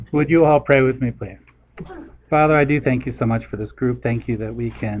Would you all pray with me, please? Father, I do thank you so much for this group. Thank you that we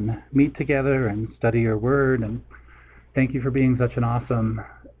can meet together and study your word. And thank you for being such an awesome,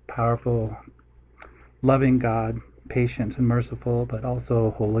 powerful, loving God, patient and merciful, but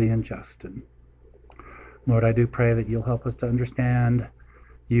also holy and just. And Lord, I do pray that you'll help us to understand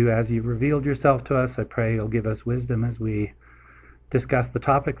you as you've revealed yourself to us. I pray you'll give us wisdom as we discuss the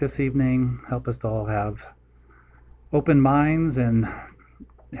topic this evening. Help us to all have open minds and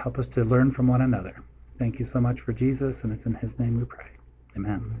help us to learn from one another. Thank you so much for Jesus, and it's in his name we pray.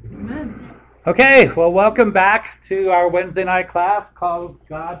 Amen. Amen. Okay, well, welcome back to our Wednesday night class called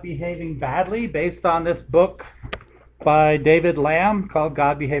God Behaving Badly, based on this book by David Lamb called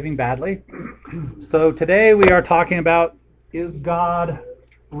God Behaving Badly. So today we are talking about, is God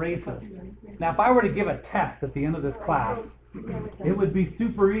racist? Now, if I were to give a test at the end of this class, it would be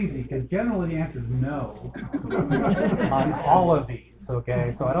super easy, because generally the answer is no on all of these,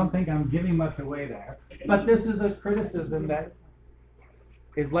 okay? So I don't think I'm giving much away there. But this is a criticism that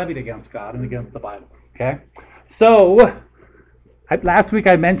is levied against God and against the Bible, okay? So, last week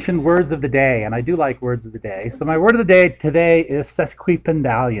I mentioned words of the day, and I do like words of the day. So my word of the day today is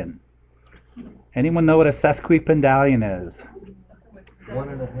sesquipedalian. Anyone know what a sesquipedalian is?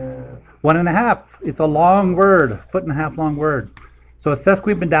 1.5. 1.5. It's a long word, 1.5 foot long word. So a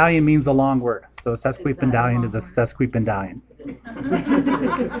sesquipedalian means a long word. So a sesquipedalian is a sesquipedalian.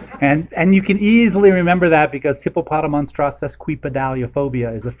 and you can easily remember that because hippopotamonstrous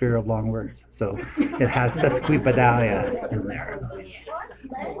sesquipedaliophobia is a fear of long words. So it has sesquipedalia in there.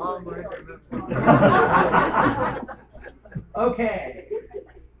 Okay.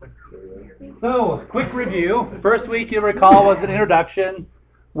 So, quick review. First week, you recall, was an introduction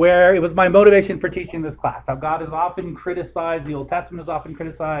where it was my motivation for teaching this class. How God is often criticized, the Old Testament is often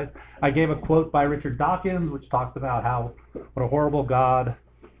criticized. I gave a quote by Richard Dawkins, which talks about what a horrible God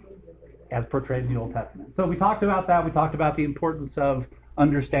as portrayed in the Old Testament. So we talked about that. We talked about the importance of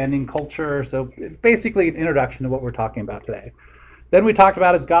understanding culture. So basically an introduction to what we're talking about today. Then we talked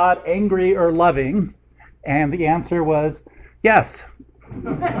about, is God angry or loving? And the answer was yes.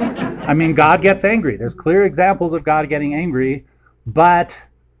 I mean, God gets angry. There's clear examples of God getting angry, but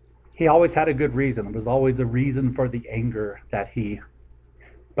he always had a good reason. There was always a reason for the anger but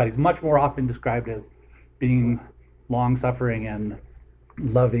he's much more often described as being long-suffering and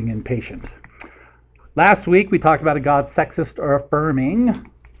loving and patient. Last week, we talked about a God sexist or affirming.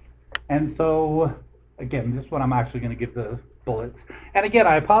 And so, again, this one I'm actually going to give the bullets. And again,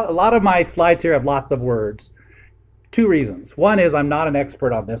 a lot of my slides here have lots of words. 2 reasons. One is I'm not an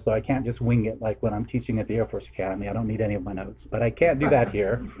expert on this, so I can't just wing it like when I'm teaching at the Air Force Academy. I don't need any of my notes, but I can't do that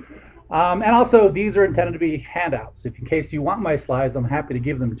here. And also, these are intended to be handouts. If in case you want my slides, I'm happy to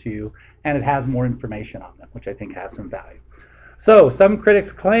give them to you, and it has more information on them, which I think has some value. So, some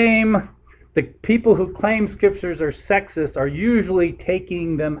critics claim the people who claim scriptures are sexist are usually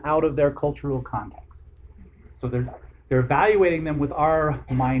taking them out of their cultural context. So they're evaluating them with our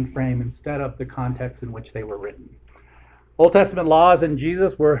mind frame instead of the context in which they were written. Old Testament laws and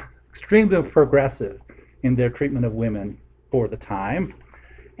Jesus were extremely progressive in their treatment of women for the time.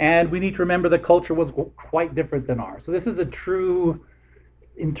 And we need to remember the culture was quite different than ours. So this is a true,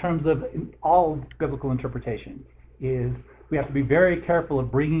 in terms of all biblical interpretation, is we have to be very careful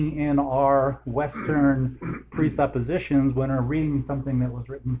of bringing in our Western presuppositions when we're reading something that was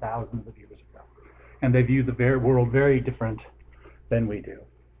written thousands of years ago. And they view the world very different than we do.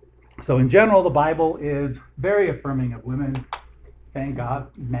 So in general, the Bible is very affirming of women, saying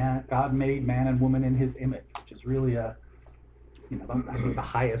God made man and woman in his image, which is really I think the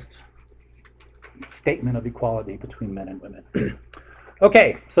highest statement of equality between men and women.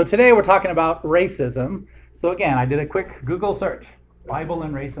 Okay, so today we're talking about racism. So again, I did a quick Google search, Bible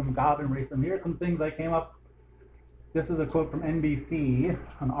and racism, God and racism. Here are some things I came up. This is a quote from NBC,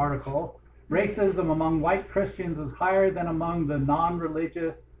 an article. Racism among white Christians is higher than among the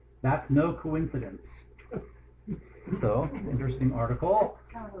non-religious. That's no coincidence. So, interesting article.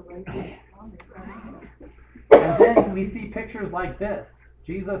 And then we see pictures like this.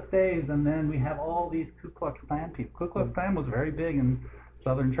 Jesus saves, and then we have all these Ku Klux Klan people. Ku Klux Klan was very big in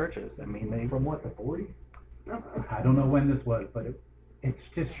Southern churches. I mean, they from what, the 40s? I don't know when this was, but it's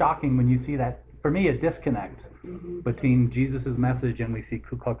just shocking when you see that. For me, a disconnect between Jesus' message and we see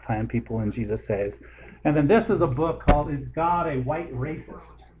Ku Klux Klan people and Jesus Saves. And then this is a book called Is God a White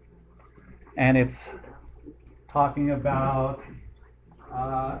Racist? And it's talking about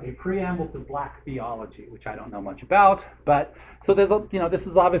a preamble to black theology, which I don't know much about. But so there's this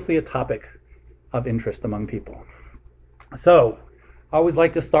is obviously a topic of interest among people. So I always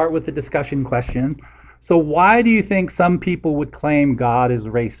like to start with the discussion question. So why do you think some people would claim God is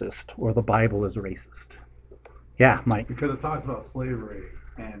racist or the Bible is racist? Yeah, Mike. Because it talks about slavery,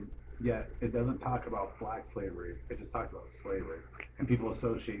 and yet it doesn't talk about black slavery. It just talks about slavery. And people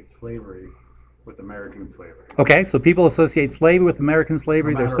associate slavery with American slavery. Okay, so people associate slavery with American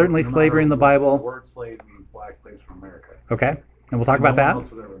slavery. There's certainly slavery in the Bible. The word slave means black slaves from America. Okay, and we'll talk about that. No one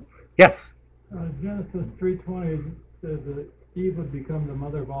else was ever enslaved. Yes. Genesis 3:20 says that Eve would become the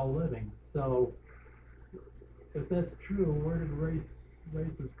mother of all living. So, if that's true, where did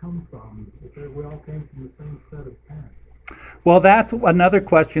races come from? If we all came from the same set of parents. Well, that's another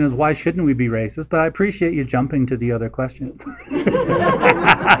question: is why shouldn't we be racist? But I appreciate you jumping to the other questions.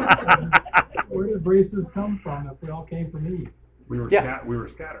 Where did races come from if we all came from Eve? We were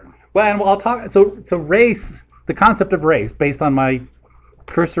scattered. Well, and I'll talk. So race, the concept of race, based on my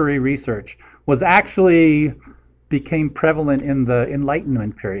cursory research, was actually became prevalent in the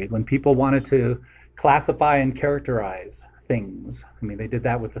Enlightenment period when people wanted to classify and characterize things. I mean, they did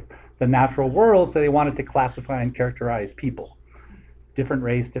that with the natural world, so they wanted to classify and characterize people. Different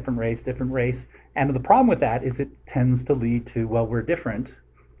race, different race, different race. And the problem with that is it tends to lead to, well, we're different,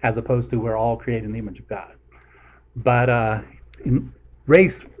 as opposed to we're all created in the image of God. But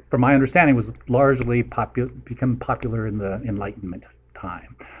race, from my understanding, was largely become popular in the Enlightenment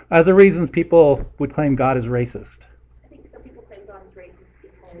time. Other reasons people would claim God is racist. I think some people claim God is racist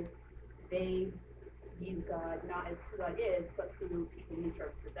because they view God not as who God is, but who people use to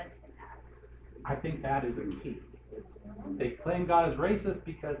represent him as. I think that is a key. They claim God is racist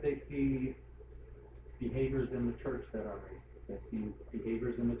because they see behaviors in the church that are racist. They see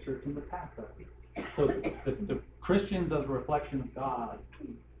behaviors in the church in the past that are racist. So the Christians, as a reflection of God,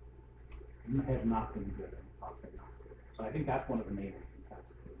 have not been good. So I think that's one of the main reasons.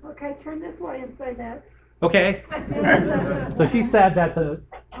 Okay, turn this way and say that. Okay. So she said that the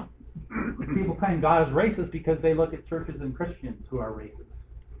people claim God is racist because they look at churches and Christians who are racist.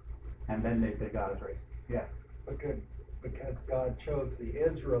 And then they say God is racist. Yes. Because God chose the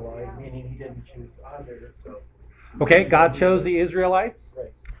Israelite, meaning he didn't choose others. So. Okay, God chose the Israelites.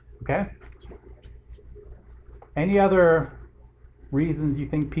 Race. Okay. Any other reasons you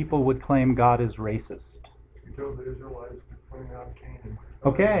think people would claim God is racist? He told the Israelites to clean out Canaan.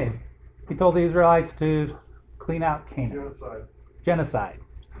 Okay. He told the Israelites to clean out Canaan. Genocide.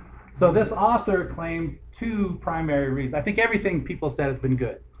 So this author claims two primary reasons. I think everything people said has been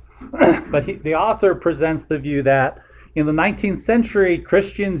good. But the author presents the view that in the 19th century,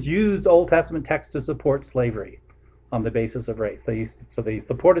 Christians used Old Testament texts to support slavery on the basis of race. They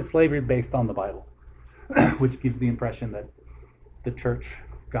supported slavery based on the Bible, which gives the impression that the church,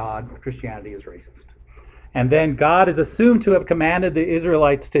 God, Christianity is racist. And then God is assumed to have commanded the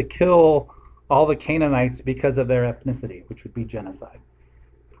Israelites to kill all the Canaanites because of their ethnicity, which would be genocide.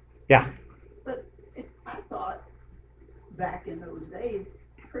 Yeah. But I thought back in those days,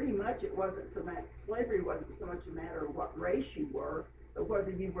 pretty much it wasn't so much, slavery wasn't so much a matter of what race you were, but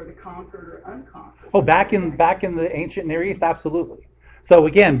whether you were the conquered or unconquered. Oh, back in the ancient Near East, absolutely. So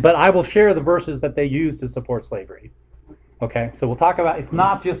again, but I will share the verses that they used to support slavery. Okay, so we'll talk about, it's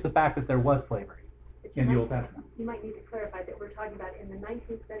not just the fact that there was slavery in the Old Testament. You might need to clarify that we're talking about in the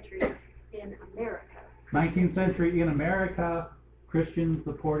 19th century in America. 19th century in America, Christians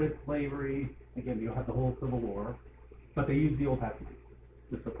supported slavery. Again, you'll have the whole Civil War, but they used the Old Testament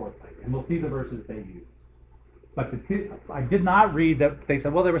to support slavery. And we'll see the verses they used. But I did not read that they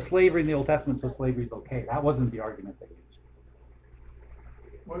said, well, there was slavery in the Old Testament, so slavery is okay. That wasn't the argument they used.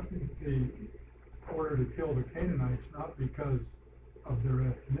 Wasn't the order to kill the Canaanites not because of their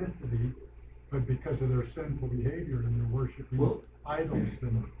ethnicity, but because of their sinful behavior and their worshiping idols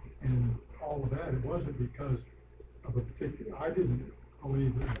and all of that? It wasn't because of a particular, I didn't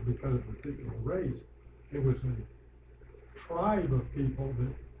believe it was because of a particular race. It was a tribe of people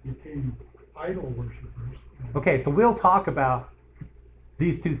that became idol worshipers. Okay, so we'll talk about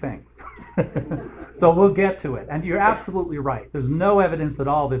these two things. So we'll get to it. And you're absolutely right. There's no evidence at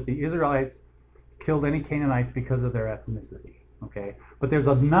all that the Israelites killed any Canaanites because of their ethnicity. Okay, but there's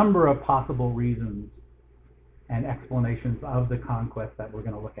a number of possible reasons and explanations of the conquest that we're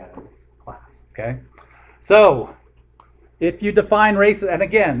going to look at in this class. Okay, so if you define race, and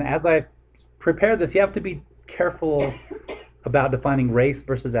again, as I've prepared this, you have to be careful about defining race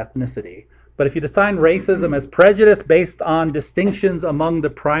versus ethnicity. But if you define racism as prejudice based on distinctions among the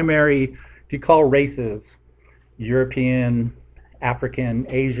primary, if you call races, European, African,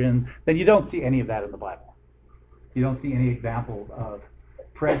 Asian, then you don't see any of that in the Bible. You don't see any examples of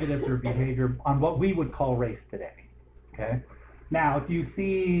prejudice or behavior on what we would call race today. Okay? Now, if you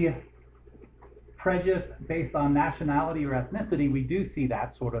see prejudice based on nationality or ethnicity, we do see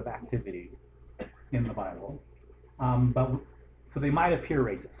that sort of activity in the Bible. So they might appear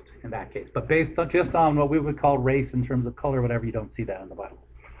racist in that case. But based on, just on what we would call race in terms of color, whatever, you don't see that in the Bible.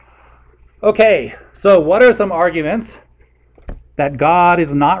 Okay, so what are some arguments that God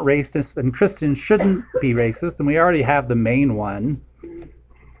is not racist and Christians shouldn't be racist? And we already have the main one,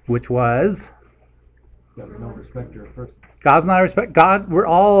 which was There's no respecter of persons. God's not respect. God, we're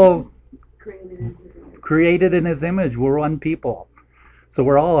all created in His image. We're one people, so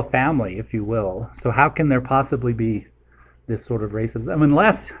we're all a family, if you will. So how can there possibly be this sort of racism? I mean,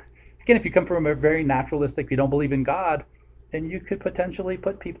 unless, again, if you come from a very naturalistic, if you don't believe in God, then you could potentially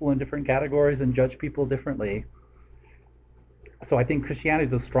put people in different categories and judge people differently. So I think Christianity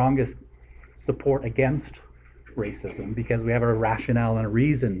is the strongest support against racism because we have a rationale and a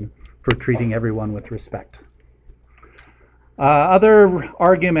reason for treating everyone with respect. Other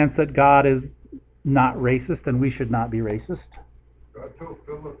arguments that God is not racist and we should not be racist. God told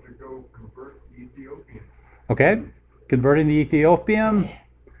Philip to go convert the Ethiopian. Okay, converting the Ethiopian.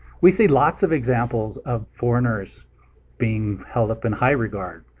 We see lots of examples of foreigners being held up in high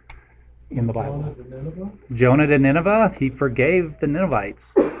regard in the Bible. Jonah to Nineveh? Jonah to Nineveh, he forgave the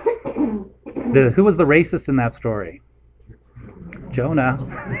Ninevites. Who was the racist in that story? Jonah.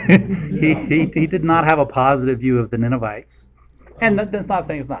 he did not have a positive view of the Ninevites. And that's not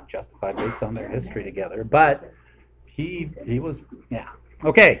saying it's not justified based on their history together, but he was, yeah.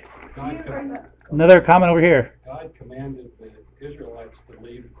 Okay, another comment over here. God commanded the Israelites to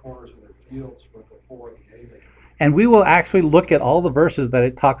leave the corners of their fields for before the aliens. And we will actually look at all the verses that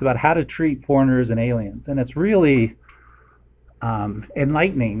it talks about how to treat foreigners and aliens. And it's really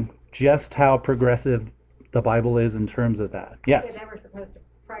enlightening just how progressive the Bible is in terms of that. Yes? They were supposed to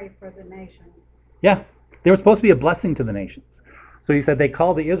pray for the nations. Yeah. They were supposed to be a blessing to the nations. So he said they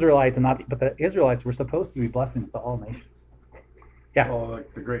called the Israelites, but the Israelites were supposed to be blessings to all nations. Yeah. Well,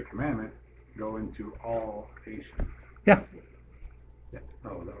 like the Great Commandment, go into all nations. Yeah. Yeah.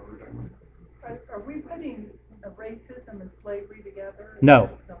 Oh, is that what we're talking about? Are we putting racism and slavery together? No.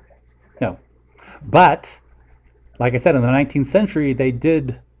 Okay. No. But, like I said, in the 19th century, they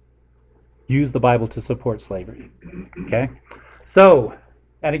did use the Bible to support slavery. Okay? So,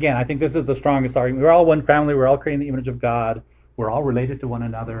 and again, I think this is the strongest argument. We're all one family. We're all created in the image of God. We're all related to one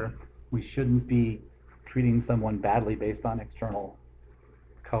another. We shouldn't be treating someone badly based on external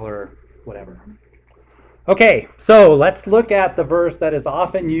color, whatever. Okay, so let's look at the verse that is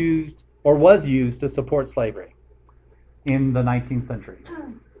often used or was used to support slavery in the 19th century.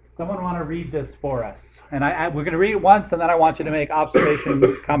 Someone want to read this for us? And we're going to read it once, and then I want you to make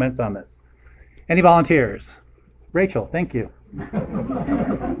observations, comments on this. Any volunteers? Rachel, thank you.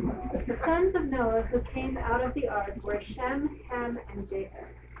 The sons of Noah who came out of the ark were Shem, Ham, and Japheth.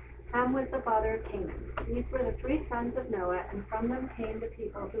 Ham was the father of Canaan. These were the three sons of Noah, and from them came the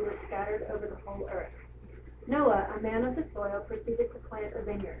people who were scattered over the whole earth. Noah, a man of the soil, proceeded to plant a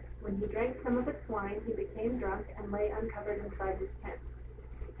vineyard. When he drank some of its wine, he became drunk and lay uncovered inside his tent.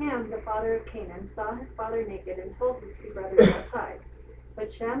 Ham, the father of Canaan, saw his father naked and told his two brothers outside.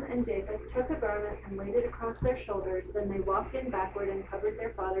 But Shem and Japheth took a garment and laid it across their shoulders. Then they walked in backward and covered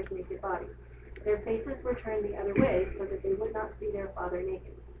their father's naked body. Their faces were turned the other way so that they would not see their father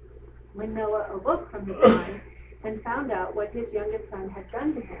naked. When Noah awoke from his wine and found out what his youngest son had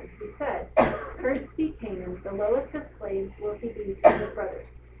done to him, he said, "Cursed be Canaan, the lowest of slaves will he be to his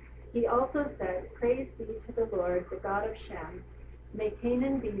brothers." He also said, "Praise be to the Lord, the God of Shem. May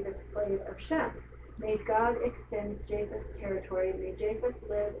Canaan be the slave of Shem. May God extend Japheth's territory. May Japheth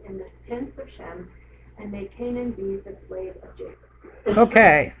live in the tents of Shem, and may Canaan be the slave of Japheth."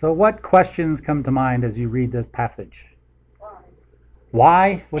 Okay, so what questions come to mind as you read this passage?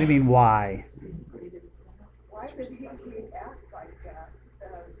 Why? What do you mean, why? Why did he act like that?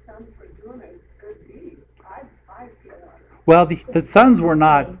 The sons were doing a good deed. I feel like. Well, the sons were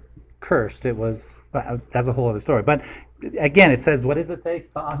not cursed. It was, that's a whole other story. But again, it says, what does it say?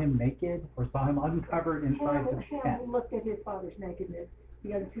 Saw him naked or saw him uncovered inside the tent. Ham looked at his father's nakedness.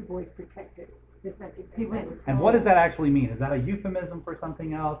 The other two boys protected his nakedness. And what does that actually mean? Is that a euphemism for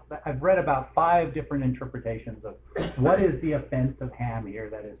something else? I've read about 5 different interpretations of what is the offense of Ham here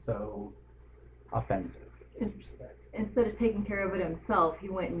that is so offensive. Instead of taking care of it himself, he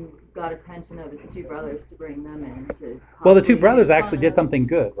went and got attention of his two brothers to bring them in. Well, the two brothers actually did something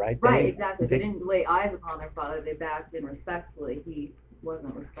good, right? Right, exactly. They didn't lay eyes upon their father. They backed in respectfully. He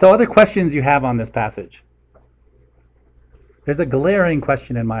wasn't respectful. So other questions you have on this passage? There's a glaring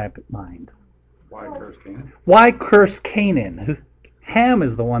question in my mind. Why curse Canaan? Why curse Canaan? Ham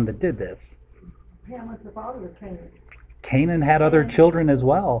is the one that did this. Ham was the father of Canaan. Canaan had other children as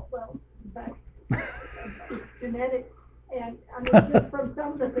well. Well, but it's genetic, and I mean, just from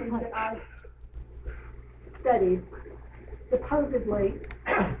some of the things that I've studied, supposedly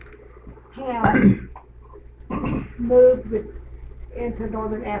Ham moved into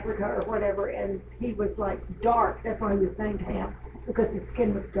northern Africa or whatever, and he was like dark. That's why he was named Ham, because his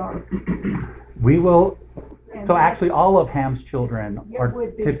skin was dark. We will. And So actually, all of Ham's children It are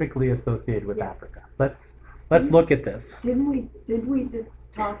would be. typically associated with Yeah. Africa. Let's look at this. Didn't we just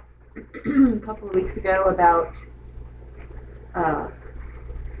talk a couple of weeks ago about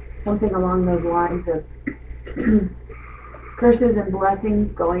something along those lines of curses and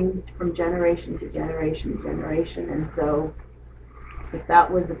blessings going from generation to generation to generation? And so if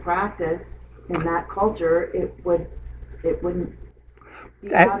that was a practice in that culture, it wouldn't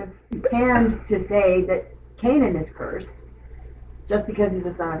be out of hand to say that Canaan is cursed just because he's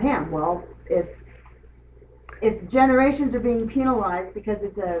the son of Ham. Well, if generations are being penalized because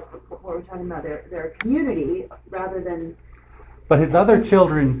it's what we're talking about, they're a community rather than. But his other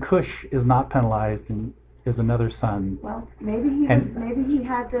children, Cush is not penalized and is another son. Well, maybe he had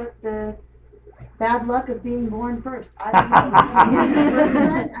the bad luck of being born first. I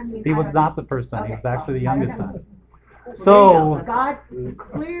don't know. He was not the first son. He was actually the youngest okay. son. So God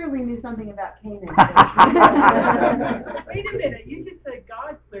clearly knew something about Canaan. Wait a minute, you just said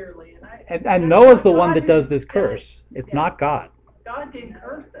God clearly, and Noah's the one that does this curse. It's not God. God didn't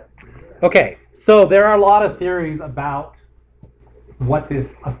curse them. Okay, so there are a lot of theories about what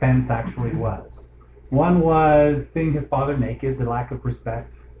this offense actually was. One was seeing his father naked, the lack of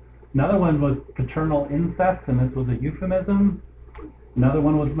respect. Another one was paternal incest, and this was a euphemism. Another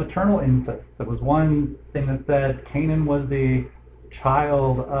one was maternal incest. There was one thing that said Canaan was the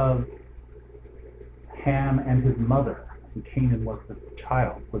child of Ham and his mother, and Canaan was the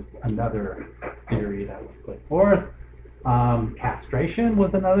child, was another theory that was put forth. Castration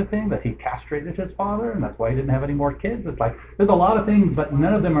was another thing, that he castrated his father, and that's why he didn't have any more kids. It's like, there's a lot of things, but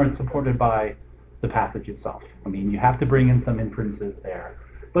none of them are supported by the passage itself. I mean, you have to bring in some inferences there.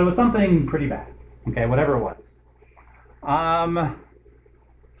 But it was something pretty bad, okay, whatever it was.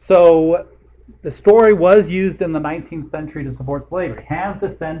 So the story was used in the 19th century to support slavery. Ham's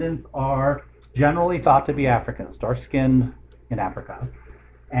descendants are generally thought to be Africans, dark-skinned in Africa.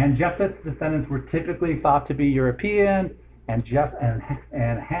 And Japheth's descendants were typically thought to be European, and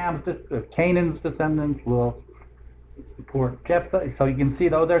Canaan's descendants will support Jephthah. So you can see,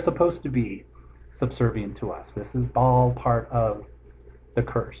 though, they're supposed to be subservient to us. This is all part of the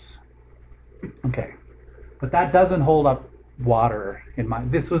curse. Okay, but that doesn't hold up water in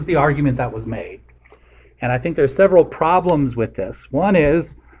mind. This was the argument that was made. And I think there's several problems with this. One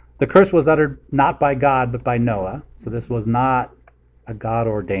is the curse was uttered not by God, but by Noah. So this was not a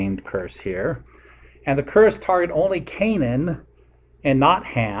God-ordained curse here. And the curse targeted only Canaan and not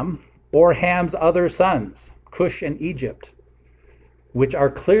Ham or Ham's other sons, Cush and Egypt, which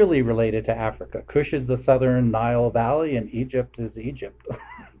are clearly related to Africa. Cush is the southern Nile Valley, and Egypt is Egypt.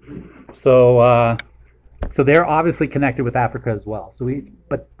 So they're obviously connected with Africa as well.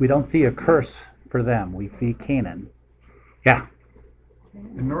 But we don't see a curse for them. We see Canaan. Yeah.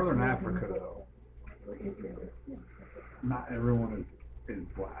 In northern Africa, though, not everyone is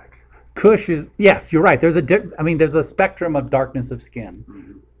black. Cush is, yes, you're right. There's a spectrum of darkness of skin.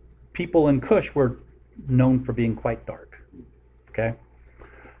 Mm-hmm. People in Cush were known for being quite dark. Okay?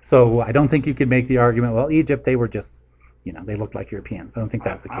 So I don't think you could make the argument, well, Egypt, they were just, they looked like Europeans. I don't think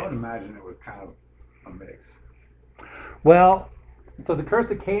that's the case. I would imagine it was kind of a mix. Well, so the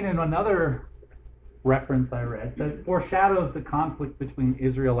curse of Canaan, another reference I read, said foreshadows the conflict between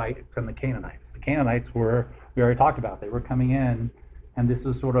Israelites and the Canaanites. The Canaanites were, we already talked about, they were coming in, and this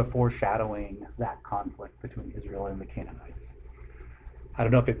is sort of foreshadowing that conflict between Israel and the Canaanites. I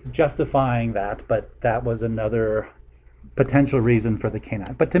don't know if it's justifying that, but that was another potential reason for the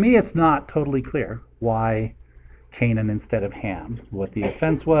Canaanite. But to me, it's not totally clear why Canaan instead of Ham, what the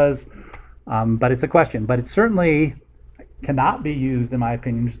offense was. But it's a question. But it certainly cannot be used, in my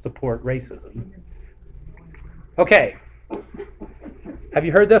opinion, to support racism. Okay. Have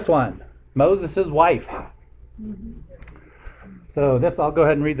you heard this one? Moses' wife. So I'll go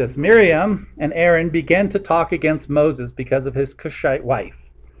ahead and read this. Miriam and Aaron began to talk against Moses because of his Cushite wife,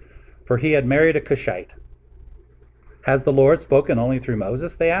 for he had married a Cushite. Has the Lord spoken only through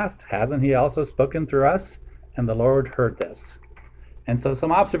Moses, they asked? Hasn't he also spoken through us? And the Lord heard this. And so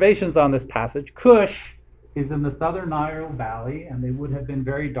some observations on this passage. Cush is in the southern Nile Valley, and they would have been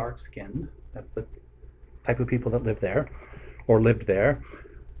very dark-skinned. That's the type of people that live there, or lived there.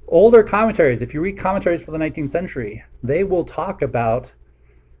 Older commentaries, if you read commentaries for the 19th century, they will talk about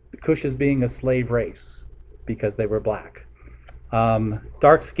the Cush as being a slave race because they were black.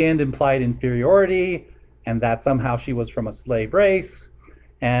 Dark-skinned implied inferiority, and that somehow she was from a slave race.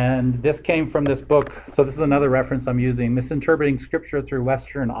 And this came from this book. So this is another reference I'm using, Misinterpreting Scripture Through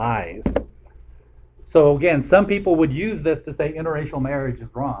Western Eyes. So again, some people would use this to say interracial marriage is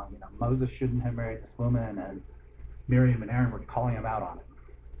wrong. You know, Moses shouldn't have married this woman, and Miriam and Aaron were calling him out on it.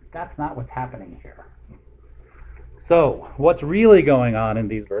 That's not what's happening here. So what's really going on in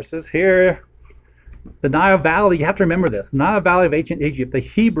these verses here? The Nile Valley, you have to remember this. The Nile Valley of ancient Egypt, the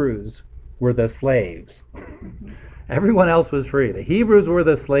Hebrews were the slaves. Everyone else was free. The Hebrews were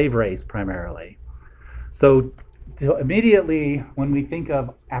the slave race primarily. So immediately, when we think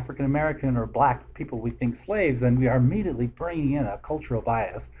of African American or black people, we think slaves, then we are immediately bringing in a cultural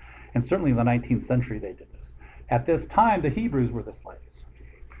bias. And certainly in the 19th century, they did this. At this time, the Hebrews were the slaves.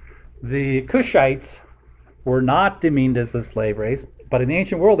 The Cushites were not demeaned as a slave race, but in the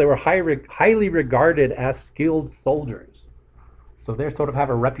ancient world, they were highly regarded as skilled soldiers. So they sort of have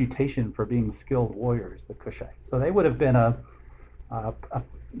a reputation for being skilled warriors, the Cushites. So they would have been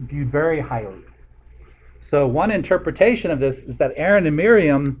viewed very highly. So one interpretation of this is that Aaron and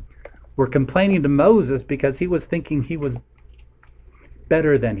Miriam were complaining to Moses because he was thinking he was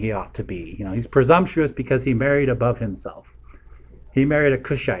better than he ought to be. You know, he's presumptuous because he married above himself. He married a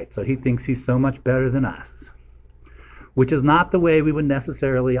Cushite, so he thinks he's so much better than us, which is not the way we would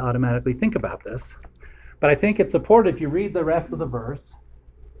necessarily automatically think about this. But I think it's supported if you read the rest of the verse.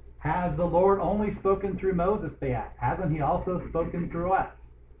 Has the Lord only spoken through Moses, they ask? Hasn't he also spoken through us?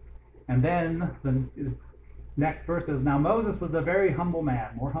 And then the next verse is, now Moses was a very humble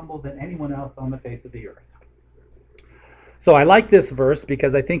man, more humble than anyone else on the face of the earth. So I like this verse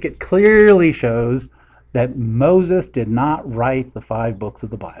because I think it clearly shows that Moses did not write the 5 books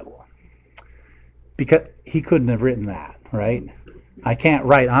of the Bible. Because he couldn't have written that, right? I can't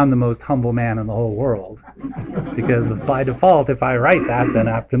write, I'm the most humble man in the whole world. Because by default, if I write that, then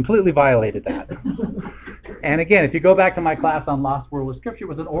I've completely violated that. And again, if you go back to my class on Lost World of Scripture, it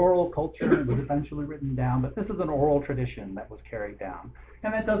was an oral culture. It was eventually written down. But this is an oral tradition that was carried down.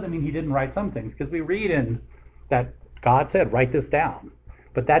 And that doesn't mean he didn't write some things, because we read in that God said, write this down.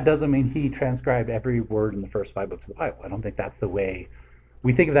 But that doesn't mean he transcribed every word in the first 5 books of the Bible. I don't think that's the way.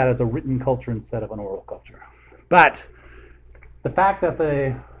 We think of that as a written culture instead of an oral culture. But the fact that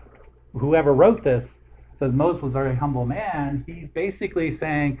whoever wrote this says Moses was a very humble man, he's basically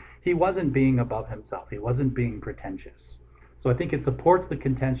saying he wasn't being above himself. He wasn't being pretentious. So I think it supports the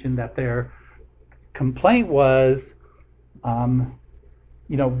contention that their complaint was,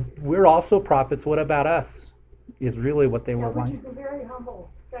 we're also prophets. What about us? Is really what they were wanting. Which is a very humble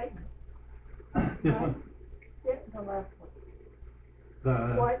statement. This one? Yeah, the last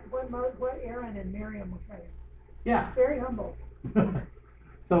one. What Aaron and Miriam were saying. Yeah. Very humble.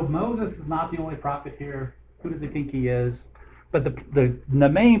 So Moses is not the only prophet here. Who does he think he is? But the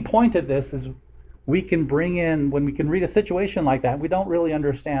main point of this is we can bring in, when we can read a situation like that, we don't really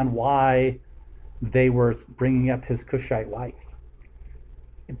understand why they were bringing up his Cushite wife.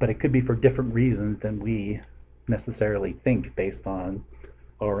 But it could be for different reasons than we necessarily think based on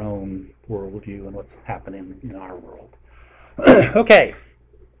our own worldview and what's happening in our world. Okay.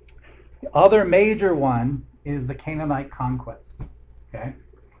 The other major one is the Canaanite conquest. Okay.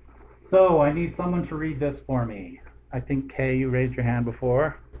 So I need someone to read this for me. I think, Kay, you raised your hand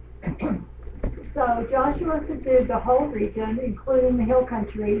before. So Joshua subdued the whole region, including the hill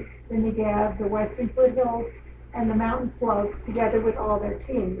country, the Negev, the western foothills, and the mountain slopes, together with all their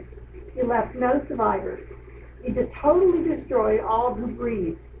kings. He left no survivors. He totally destroyed all who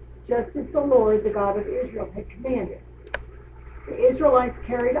breathed, just as the Lord, the God of Israel, had commanded. The Israelites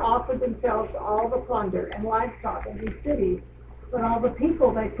carried off with themselves all the plunder and livestock of these cities, but all the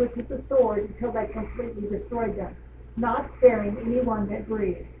people they put to the sword until they completely destroyed them, not sparing anyone that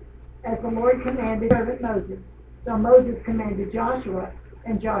breathed. As the Lord commanded servant Moses, so Moses commanded Joshua,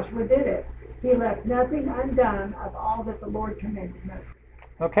 and Joshua did it. He left nothing undone of all that the Lord commanded Moses.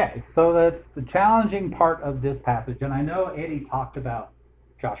 Okay, so the challenging part of this passage, and I know Eddie talked about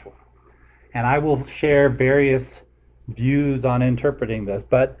Joshua, and I will share various views on interpreting this,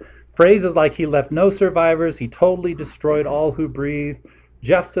 but phrases like he left no survivors, he totally destroyed all who breathed,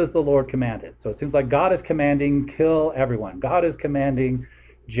 just as the Lord commanded. So it seems like God is commanding kill everyone. God is commanding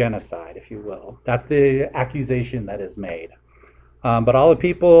genocide, if you will. That's the accusation that is made. But all the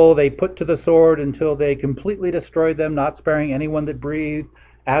people they put to the sword until they completely destroyed them, not sparing anyone that breathed,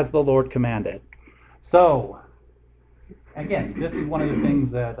 as the Lord commanded. So, again, this is one of the things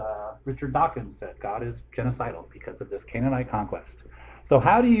that Richard Dawkins said. God is genocidal because of this Canaanite conquest. So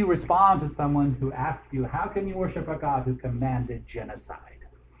how do you respond to someone who asks you, how can you worship a God who commanded genocide?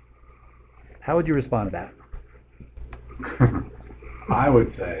 How would you respond to that? I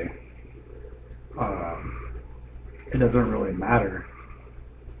would say it doesn't really matter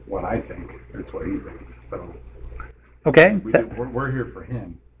what I think. It's what he thinks. So Okay. we're here for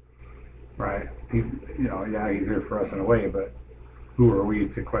him, right? He's here for us in a way, but who are we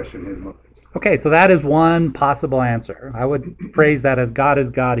to question his motives? Okay, so that is one possible answer. I would phrase that as God is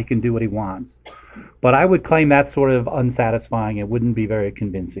God, he can do what he wants. But I would claim that's sort of unsatisfying. It wouldn't be very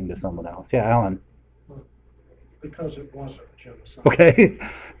convincing to someone else. Yeah, Alan. Because it wasn't genocide. Okay,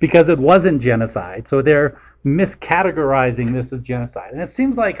 because it wasn't genocide. So they're miscategorizing this as genocide. And it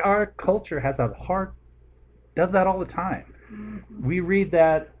seems like our culture does that all the time. We read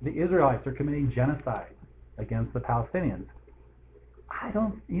that the Israelites are committing genocide against the Palestinians.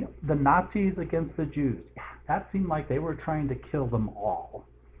 The Nazis against the Jews, that seemed like they were trying to kill them all.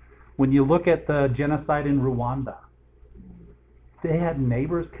 When you look at the genocide in Rwanda, they had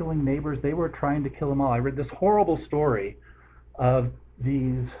neighbors killing neighbors. They were trying to kill them all. I read this horrible story of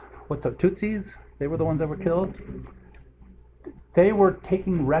these, Tutsis? They were the ones that were killed. They were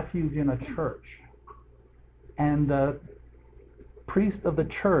taking refuge in a church. And the priest of the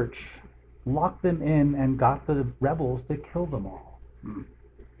church locked them in and got the rebels to kill them all.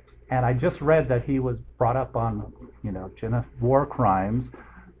 And I just read that he was brought up on, war crimes.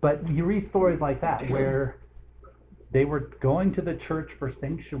 But you read stories like that where they were going to the church for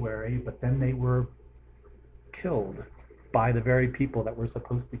sanctuary, but then they were killed by the very people that were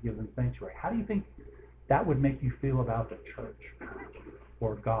supposed to give them sanctuary. How do you think that would make you feel about the church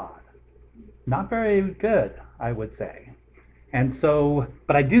or God? Not very good, I would say. And so,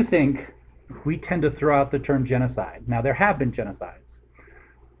 but I do think we tend to throw out the term genocide. Now, there have been genocides.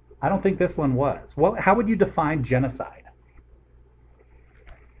 I don't think this one was. Well, how would you define genocide?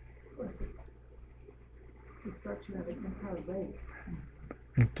 Destruction of an entire race.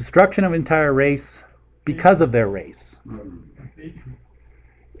 Destruction of an entire race because of their race.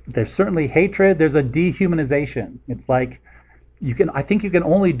 There's certainly hatred. There's a dehumanization. It's like I think you can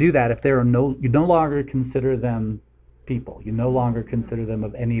only do that if you no longer consider them people. You no longer consider them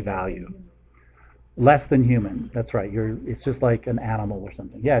of any value. Less than human. That's right. It's just like an animal or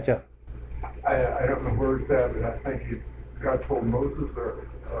something. Yeah, Jeff. I don't know where it's at, but I think God told Moses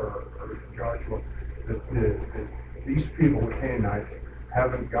or Joshua that these people, the Canaanites,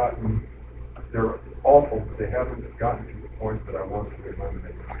 they're awful, but they haven't gotten to the point that I want to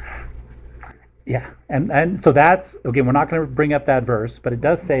eliminate them. Yeah, and so that's, okay, we're not going to bring up that verse, but it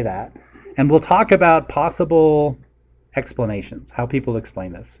does say that. And we'll talk about possible explanations, how people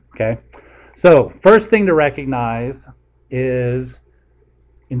explain this, okay? So, first thing to recognize is,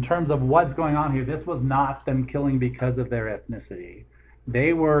 in terms of what's going on here, this was not them killing because of their ethnicity.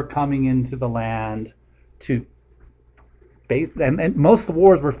 They were coming into the land and most of the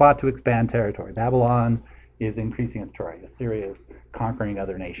wars were fought to expand territory. Babylon is increasing its territory. Assyria is conquering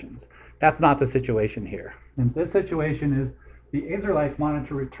other nations. That's not the situation here. And this situation is the Israelites wanted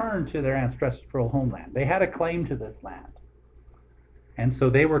to return to their ancestral homeland. They had a claim to this land. And so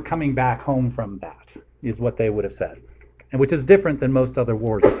they were coming back home from that, is what they would have said, and which is different than most other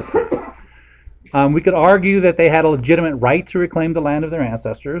wars at the time. We could argue that they had a legitimate right to reclaim the land of their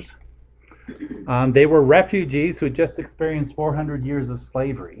ancestors. They were refugees who had just experienced 400 years of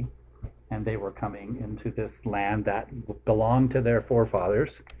slavery, and they were coming into this land that belonged to their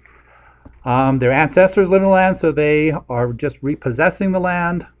forefathers. Their ancestors lived in the land, so they are just repossessing the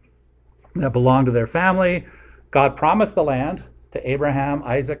land that belonged to their family. God promised the land to Abraham,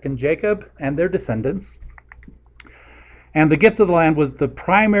 Isaac, and Jacob and their descendants. And the gift of the land was the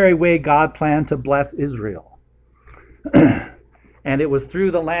primary way God planned to bless Israel. And it was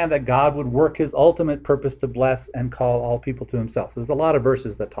through the land that God would work his ultimate purpose to bless and call all people to himself. So there's a lot of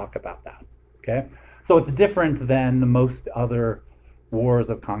verses that talk about that. Okay? So it's different than most other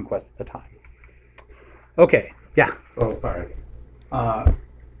wars of conquest at the time. Okay, yeah. Oh, sorry.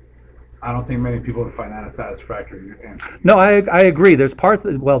 I don't think many people would find that a satisfactory answer. No, I agree. There's parts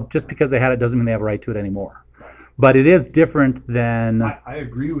that, just because they had it doesn't mean they have a right to it anymore. Right. But it is different than... I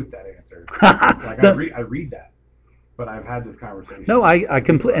agree with that answer. I read that. But I've had this conversation. No, I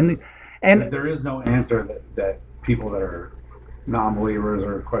completely... And there is no answer that people that are non-believers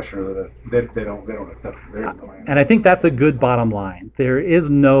or questioners of this, they don't accept it. There is no answer. And I think that's a good bottom line. There is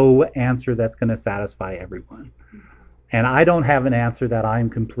no answer that's going to satisfy everyone. And I don't have an answer that I'm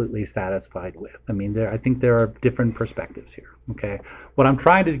completely satisfied with. I mean, I think there are different perspectives here, okay? What I'm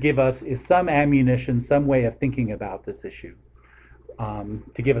trying to give us is some ammunition, some way of thinking about this issue,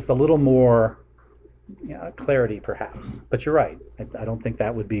 to give us a little more clarity, perhaps. But you're right. I don't think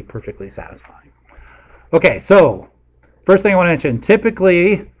that would be perfectly satisfying. Okay, so first thing I want to mention,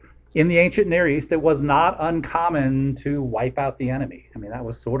 typically in the ancient Near East, it was not uncommon to wipe out the enemy. I mean, that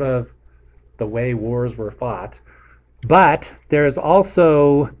was sort of the way wars were fought. But there is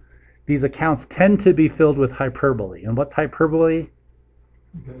also, these accounts tend to be filled with hyperbole. And what's hyperbole?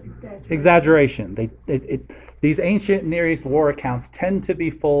 Exaggeration. These ancient Near East war accounts tend to be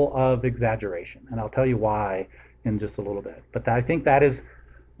full of exaggeration. And I'll tell you why in just a little bit. But I think that is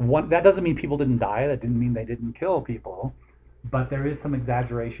one, that doesn't mean people didn't die. That didn't mean they didn't kill people. But there is some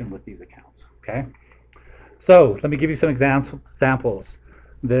exaggeration with these accounts. Okay? So let me give you some examples.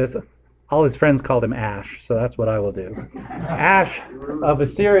 All his friends called him Ash, so that's what I will do. Ash of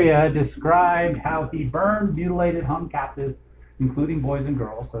Assyria described how he burned, mutilated, hung captives, including boys and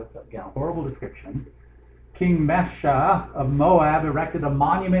girls. So again, a horrible description. King Mesha of Moab erected a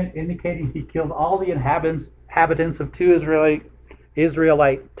monument indicating he killed all the inhabitants of 2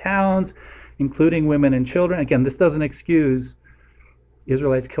 Israelite towns, including women and children. Again, this doesn't excuse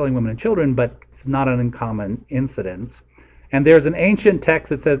Israelites killing women and children, but it's not an uncommon incident. And there's an ancient text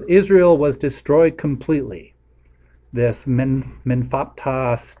that says Israel was destroyed completely. This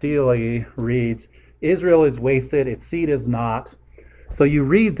Menfapta Stele reads, Israel is wasted, its seed is not. So you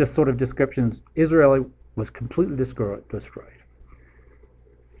read this sort of descriptions, Israel was completely destroyed.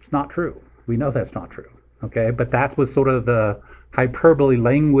 It's not true. We know that's not true. Okay, but that was sort of the hyperbole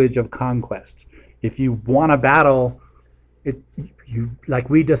language of conquest. If you won a battle, the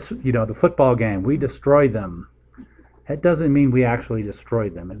football game, we destroyed them. That doesn't mean we actually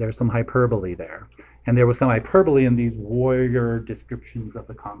destroyed them. There's some hyperbole there. And there was some hyperbole in these warrior descriptions of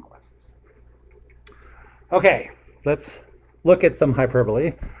the conquests. Okay, let's look at some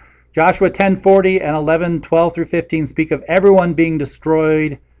hyperbole. Joshua 10:40 and 11:12 through 15 speak of everyone being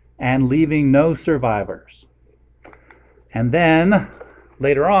destroyed and leaving no survivors. And then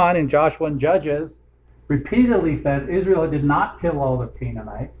later on in Joshua and Judges, repeatedly says Israel did not kill all the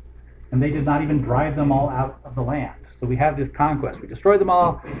Canaanites, and they did not even drive them all out of the land. So we have this conquest. We destroyed them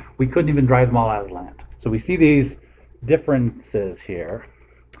all. We couldn't even drive them all out of the land. So we see these differences here.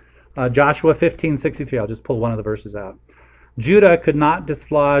 Joshua 15:63. I'll just pull one of the verses out. Judah could not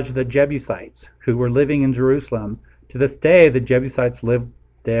dislodge the Jebusites who were living in Jerusalem. To this day, the Jebusites live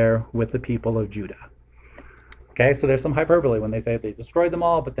there with the people of Judah. Okay, so there's some hyperbole when they say they destroyed them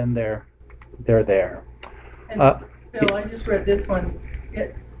all, but then they're there. And Bill, I just read this one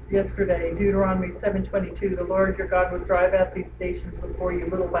yesterday, Deuteronomy 7:22. The Lord your God will drive out these nations before you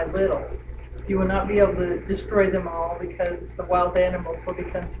little by little. You will not be able to destroy them all because the wild animals will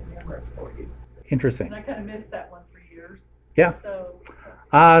become too numerous for you. Interesting. And I kind of missed that one for years. Yeah.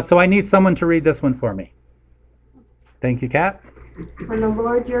 So I need someone to read this one for me. Thank you, Kat. When the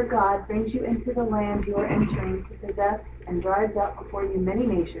Lord your God brings you into the land you are entering to possess and drives out before you many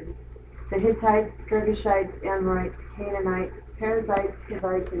nations, the Hittites, Girgashites, Amorites, Canaanites, Perizzites,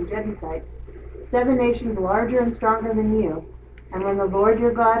 Hivites, and Jebusites, 7 nations larger and stronger than you. And when the Lord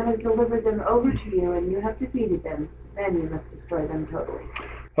your God has delivered them over to you and you have defeated them, then you must destroy them totally.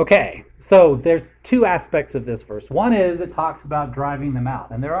 Okay, so there's 2 aspects of this verse. One is it talks about driving them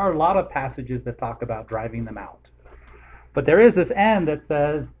out. And there are a lot of passages that talk about driving them out. But there is this end that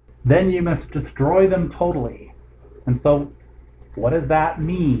says, then you must destroy them totally. And so what does that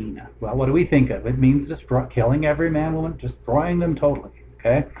mean? Well, what do we think of? It means killing every man, woman, destroying them totally.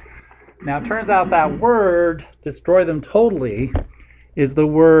 Okay? Now, it turns out that word, destroy them totally, is the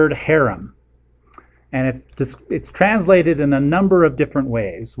word harem. And it's translated in a number of different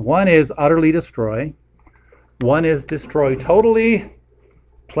ways. One is utterly destroy. One is destroy totally.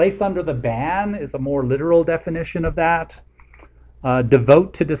 Place under the ban is a more literal definition of that.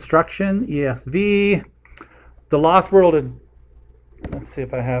 Devote to destruction, ESV. The Lost World of, let's see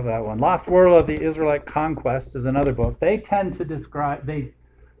if I have that one. Lost World of the Israelite Conquest is another book. They tend to they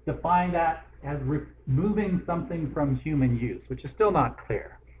define that as removing something from human use, which is still not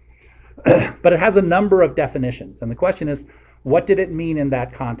clear. But it has a number of definitions. And the question is, what did it mean in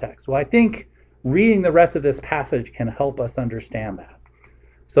that context? Well, I think reading the rest of this passage can help us understand that.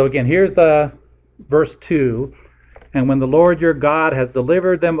 So again, here's the verse 2. And when the Lord your God has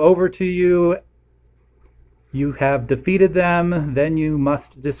delivered them over to you, you have defeated them, then you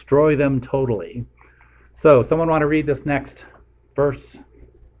must destroy them totally. So someone want to read this next verse?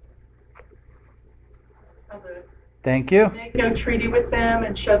 I'll do it. Thank you. Make no treaty with them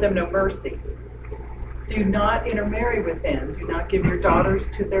and show them no mercy. Do not intermarry with them. Do not give your daughters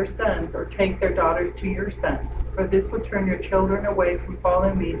to their sons or take their daughters to your sons, for this will turn your children away from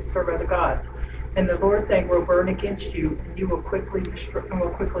following me to serve other gods. And the Lord's anger will burn against you, and you will quickly destroy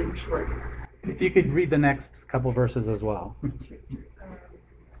you. If you could read the next couple verses as well.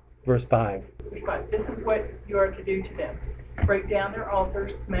 Verse 5. Verse 5. This is what you are to do to them. Break down their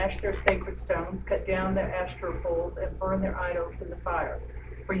altars, smash their sacred stones, cut down their Asherah poles, and burn their idols in the fire.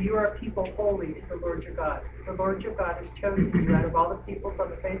 For you are a people holy to the Lord your God. The Lord your God has chosen you out of all the peoples on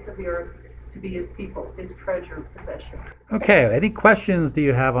the face of the earth to be his people, his treasured possession. Okay, any questions do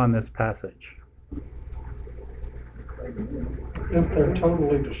you have on this passage? If they're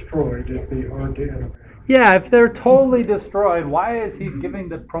totally destroyed, it'd be hard to intermarry. Yeah, if they're totally destroyed, why is he giving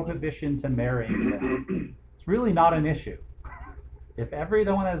the prohibition to marrying them? It's really not an issue. If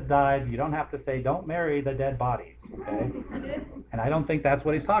everyone has died, you don't have to say, don't marry the dead bodies, okay? And I don't think that's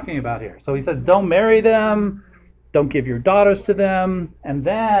what he's talking about here. So he says, don't marry them, don't give your daughters to them, and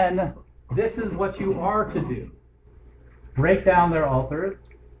then this is what you are to do. Break down their altars,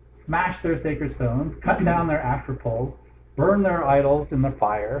 smash their sacred stones, cut down their asher poles, burn their idols in the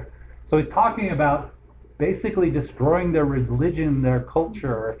fire. So he's talking about basically destroying their religion, their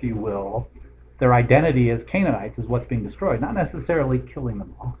culture, if you will. Their identity as Canaanites is what's being destroyed, not necessarily killing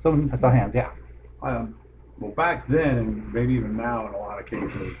them all. So I saw hands, yeah. Well, back then, and maybe even now in a lot of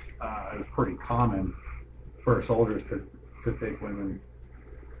cases, it was pretty common for soldiers to take women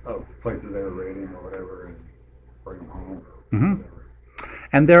of places they were raiding or whatever and bring them home. Mm-hmm.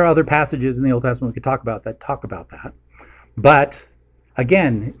 And there are other passages in the Old Testament we could talk about that. But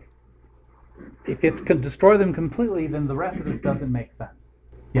again, if it's to destroy them completely, then the rest of it doesn't make sense.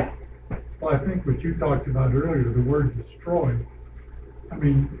 Yes. Well, I think what you talked about earlier, the word destroy, I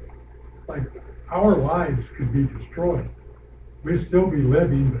mean, like our lives could be destroyed. We'd still be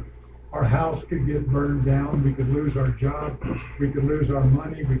living, but our house could get burned down. We could lose our job. We could lose our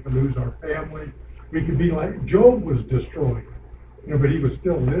money. We could lose our family. We could be like Job was destroyed, but he was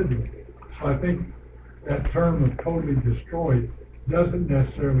still living. So I think that term of totally destroyed doesn't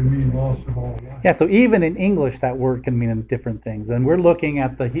necessarily mean loss of all life. Yeah, so even in English, that word can mean different things. And we're looking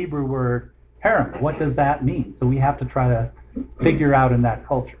at the Hebrew word harem. What does that mean? So we have to try to figure out in that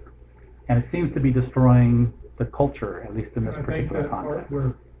culture. And it seems to be destroying the culture, at least in this particular context.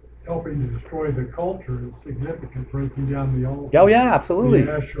 We're helping to destroy the culture is significant, breaking down the altars. Oh, yeah, absolutely.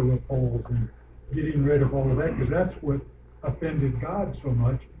 The Asherah poles and getting rid of all of that, because that's what offended God so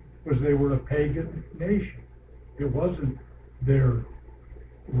much, was they were a pagan nation. It wasn't their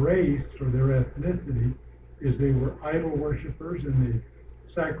race or their ethnicity, is they were idol worshippers and they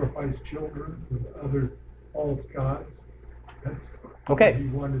sacrificed children with other false gods. That's okay. He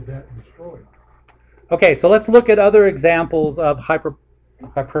wanted that destroyed. Okay, so let's look at other examples of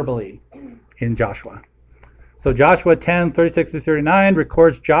hyperbole in Joshua. So Joshua 10:36-39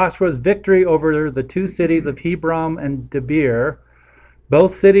 records Joshua's victory over the two cities of Hebron and Debir.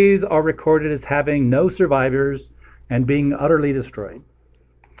 Both cities are recorded as having no survivors and being utterly destroyed.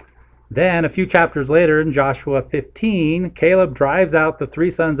 Then, a few chapters later, in Joshua 15, Caleb drives out the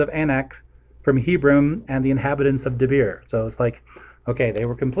three sons of Anak from Hebron and the inhabitants of Debir. So it's like, okay, they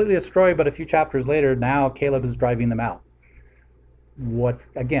were completely destroyed, but a few chapters later, now Caleb is driving them out.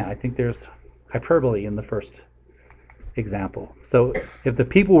 Again, I think there's hyperbole in the first example. So if the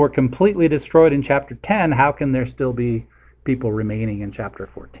people were completely destroyed in chapter 10, how can there still be people remaining in chapter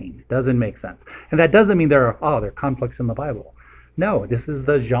 14? It doesn't make sense. And that doesn't mean there are conflicts in the Bible. No, this is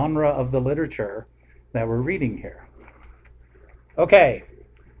the genre of the literature that we're reading here. Okay,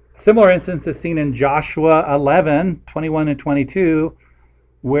 similar instance is seen in Joshua 11:21-22,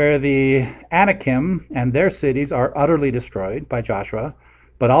 where the Anakim and their cities are utterly destroyed by Joshua,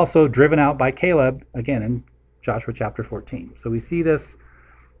 but also driven out by Caleb, again in Joshua chapter 14. So we see this,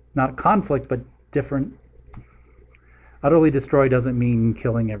 not conflict, but different. Utterly destroyed doesn't mean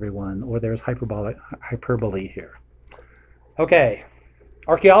killing everyone, or there's hyperbole here. Okay,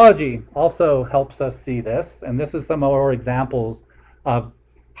 archaeology also helps us see this, and this is some more examples of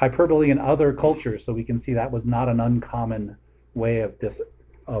hyperbole in other cultures, so we can see that was not an uncommon way of this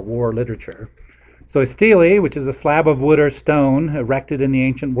war literature. So a stele, which is a slab of wood or stone erected in the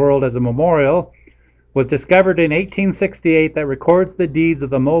ancient world as a memorial, was discovered in 1868 that records the deeds of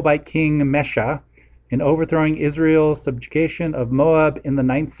the Moabite king Mesha in overthrowing Israel's subjugation of Moab in the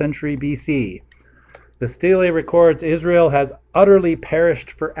 9th century BC. The stele records Israel has utterly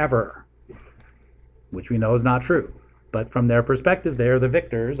perished forever, which we know is not true. But from their perspective, they are the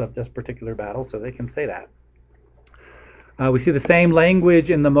victors of this particular battle, so they can say that. We see the same language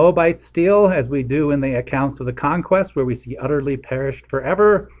in the Moabite stele as we do in the accounts of the conquest, where we see utterly perished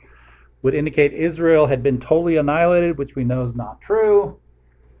forever, would indicate Israel had been totally annihilated, which we know is not true.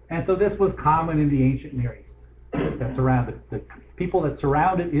 And so this was common in the ancient Near East. That surrounded the people that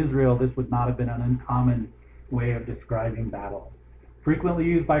surrounded Israel, this would not have been an uncommon way of describing battles. Frequently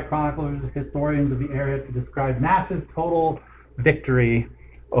used by chroniclers and historians of the area to describe massive total victory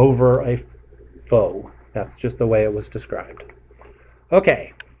over a foe. That's just the way it was described.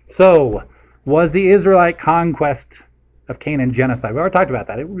 Okay, so was the Israelite conquest of Canaan genocide. We already talked about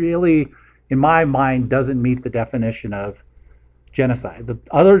that. It really, in my mind, doesn't meet the definition of genocide. The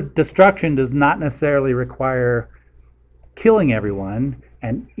other destruction does not necessarily require killing everyone,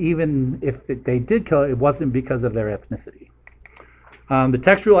 and even if they did kill it wasn't because of their ethnicity. The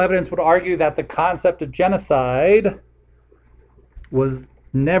textual evidence would argue that the concept of genocide was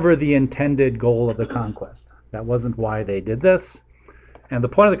never the intended goal of the conquest. That wasn't why they did this. And the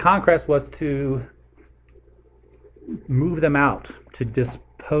point of the conquest was to move them out, to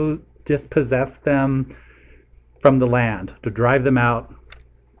dispossess them from the land, to drive them out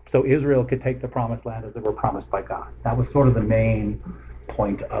so Israel could take the promised land as they were promised by God. That was sort of the main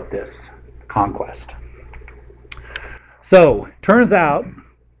point of this conquest. So, turns out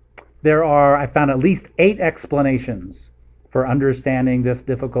I found at least 8 explanations for understanding this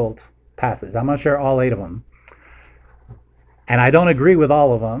difficult passage. I'm going to share all 8 of them. And I don't agree with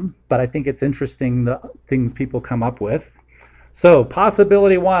all of them, but I think it's interesting the things people come up with. So,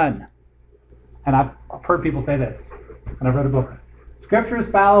 possibility 1, and I've heard people say this, and I've read a book. Scripture is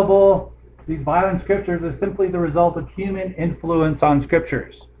fallible. These violent scriptures are simply the result of human influence on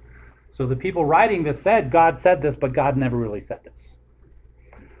scriptures. So the people writing this said, God said this, but God never really said this.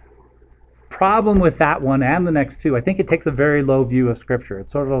 Problem with that one and the next 2, I think it takes a very low view of Scripture.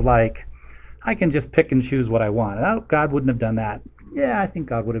 It's sort of like, I can just pick and choose what I want. Oh, God wouldn't have done that. Yeah, I think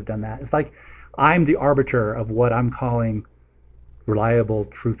God would have done that. It's like I'm the arbiter of what I'm calling reliable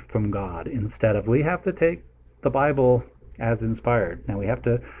truth from God, instead of we have to take the Bible as inspired. Now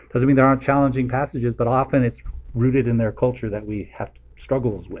doesn't mean there aren't challenging passages, but often it's rooted in their culture that we have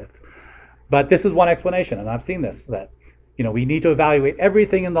struggles with. But this is one explanation, and I've seen this, that we need to evaluate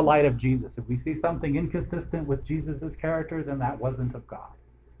everything in the light of Jesus. If we see something inconsistent with Jesus' character, then that wasn't of God.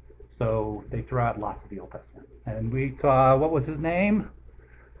 So they threw out lots of the Old Testament. And we saw, what was his name?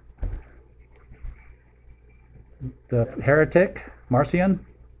 The heretic, Marcion.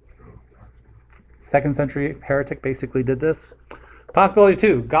 2nd century heretic basically did this. Possibility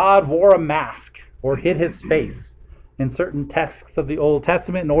 2, God wore a mask or hid his face in certain texts of the Old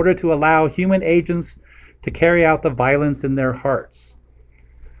Testament in order to allow human agents to carry out the violence in their hearts.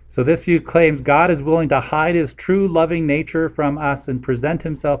 So this view claims God is willing to hide his true loving nature from us and present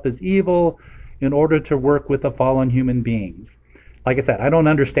himself as evil in order to work with the fallen human beings. Like I said, I don't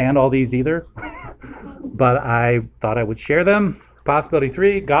understand all these either, but I thought I would share them. Possibility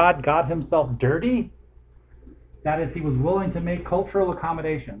 3, God got himself dirty. That is, he was willing to make cultural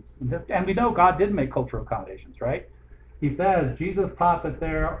accommodations. And we know God did make cultural accommodations, right? He says, Jesus taught that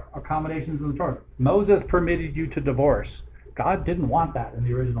there are accommodations in the Torah. Moses permitted you to divorce. God didn't want that in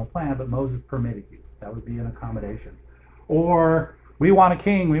the original plan, but Moses permitted you. That would be an accommodation. Or, we want a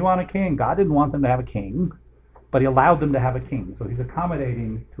king, we want a king. God didn't want them to have a king, but he allowed them to have a king. So he's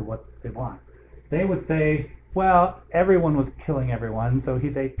accommodating to what they want. They would say, well, everyone was killing everyone, so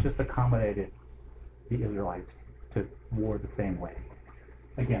they just accommodated the Israelites to war the same way.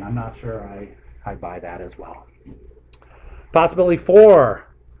 Again, I'm not sure I buy that as well. Possibility 4,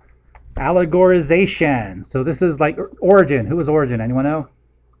 allegorization. So this is like Origen. Who was Origen? Anyone know?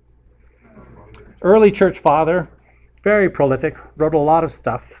 Early church father, very prolific, wrote a lot of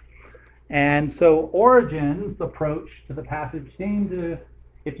stuff. And so Origen's approach to the passage seemed to,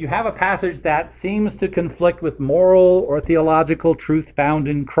 if you have a passage that seems to conflict with moral or theological truth found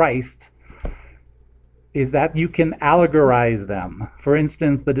in Christ, is that you can allegorize them. For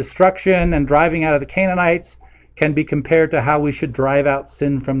instance, the destruction and driving out of the Canaanites can be compared to how we should drive out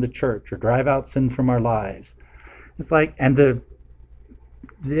sin from the church or drive out sin from our lives. It's like, and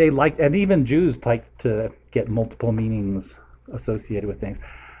even Jews like to get multiple meanings associated with things.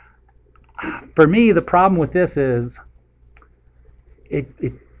 For me, the problem with this is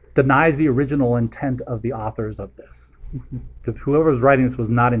it denies the original intent of the authors of this. Whoever was writing this was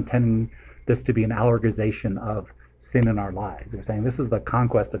not intending this to be an allegorization of sin in our lives. They're saying this is the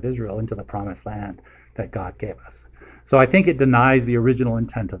conquest of Israel into the promised land that God gave us. So I think it denies the original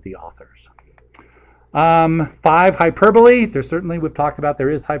intent of the authors. 5, hyperbole. We've talked about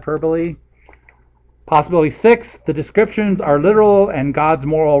there is hyperbole. Possibility 6, the descriptions are literal and God's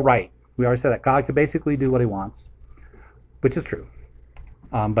moral right. We already said that God could basically do what he wants, which is true,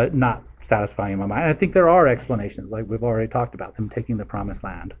 but not satisfying in my mind. And I think there are explanations, like we've already talked about, them taking the promised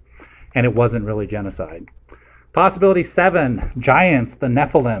land, and it wasn't really genocide. Possibility 7, giants, the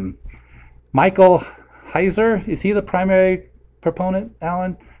Nephilim. Michael Heiser, is he the primary proponent,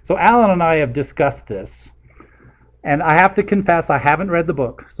 Alan? So Alan and I have discussed this, and I have to confess I haven't read the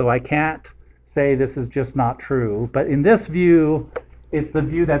book, so I can't say this is just not true. But in this view, it's the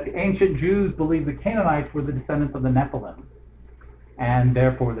view that the ancient Jews believed the Canaanites were the descendants of the Nephilim, and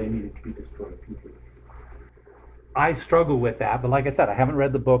therefore they needed to be destroyed completely. I struggle with that, but like I said, I haven't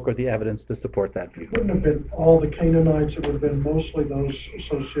read the book or the evidence to support that view. It wouldn't have been all the Canaanites, it would have been mostly those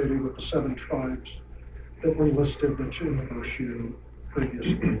associated with the 7 tribes that were listed in the verse you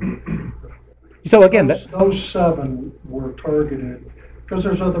previously. So again, Those 7 were targeted, because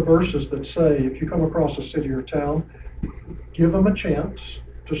there's other verses that say, if you come across a city or town, give them a chance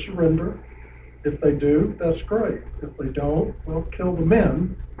to surrender. If they do, that's great. If they don't, well, kill the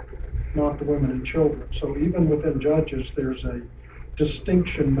men, not the women and children. So even within Judges, there's a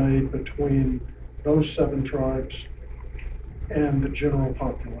distinction made between those 7 tribes and the general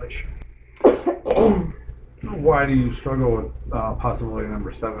population. Why do you struggle with possibility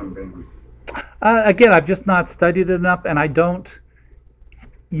number 7 being? Again, I've just not studied it enough, and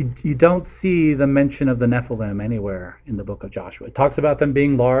you don't see the mention of the Nephilim anywhere in the book of Joshua. It talks about them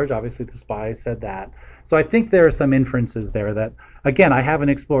being large. Obviously, the spies said that. So I think there are some inferences there that, again, I haven't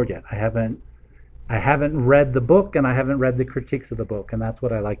explored yet. I haven't read the book, and I haven't read the critiques of the book, and that's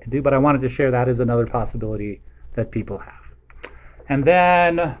what I like to do. But I wanted to share that as another possibility that people have. And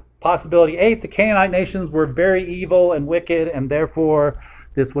then possibility 8, the Canaanite nations were very evil and wicked, and therefore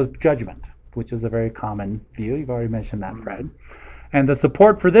this was judgment, which is a very common view. You've already mentioned that, Fred. And the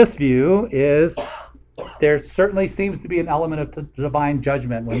support for this view is there certainly seems to be an element of divine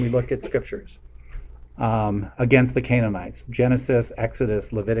judgment when we look at scriptures against the Canaanites. Genesis,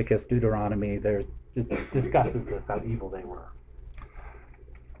 Exodus, Leviticus, Deuteronomy, it discusses this, how evil they were.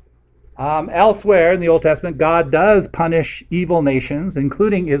 Elsewhere in the Old Testament, God does punish evil nations,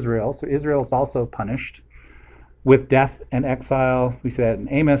 including Israel. So Israel is also punished with death and exile. We see that in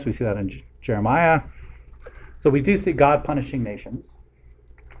Amos, we see that in Jeremiah. So we do see God punishing nations.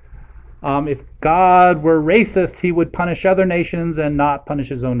 If God were racist, he would punish other nations and not punish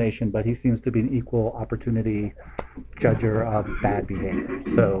his own nation, but he seems to be an equal opportunity judger of bad behavior.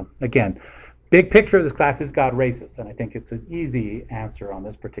 So again, big picture of this class, is God racist? And I think it's an easy answer on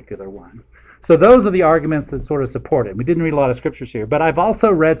this particular one. So those are the arguments that sort of support it. We didn't read a lot of scriptures here, but I've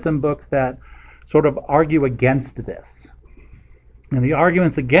also read some books that sort of argue against this. And the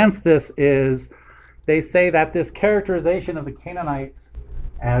arguments against this is they say that this characterization of the Canaanites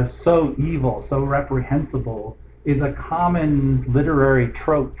as so evil, so reprehensible, is a common literary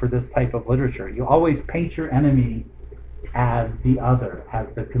trope for this type of literature. You always paint your enemy as the other,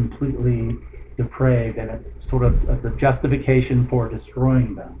 as the completely depraved, and it sort of as a justification for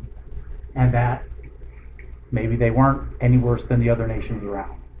destroying them, and that maybe they weren't any worse than the other nations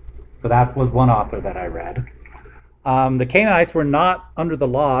around. So that was one author that I read. The Canaanites were not under the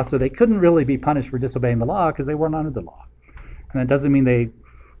law, so they couldn't really be punished for disobeying the law because they weren't under the law. And that doesn't mean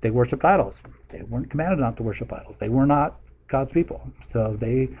they worshipped idols. They weren't commanded not to worship idols. They were not God's people. So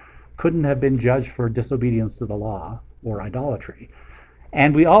they couldn't have been judged for disobedience to the law or idolatry.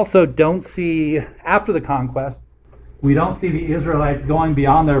 And we also don't see, after the conquest, we don't see the Israelites going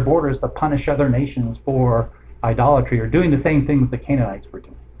beyond their borders to punish other nations for idolatry or doing the same thing that the Canaanites were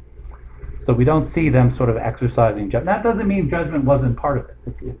doing. So we don't see them sort of exercising judgment. That doesn't mean judgment wasn't part of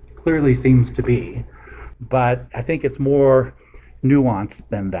this. It clearly seems to be. But I think it's more nuanced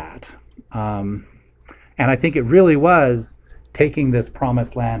than that. And I think it really was taking this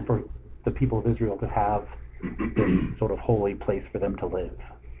promised land for the people of Israel to have this sort of holy place for them to live.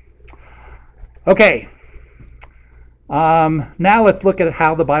 Okay. Now let's look at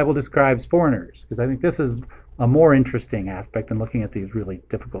how the Bible describes foreigners, because I think this is a more interesting aspect than looking at these really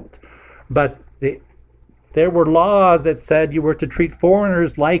difficult. But there were laws that said you were to treat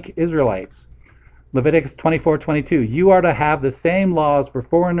foreigners like Israelites. Leviticus 24:22, you are to have the same laws for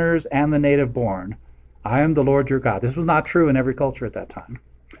foreigners and the native born. I am the Lord your God. This was not true in every culture at that time.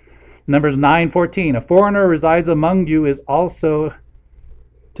 Numbers 9:14, a foreigner resides among you is also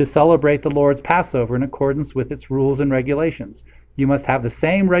to celebrate the Lord's Passover in accordance with its rules and regulations. You must have the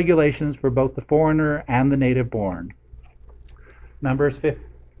same regulations for both the foreigner and the native born. Numbers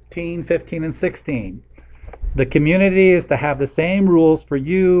 15 and 16. The community is to have the same rules for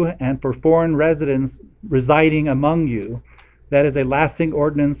you and for foreign residents residing among you. That is a lasting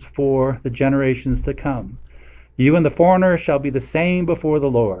ordinance for the generations to come. You and the foreigner shall be the same before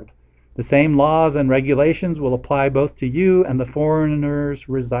the Lord. The same laws and regulations will apply both to you and the foreigners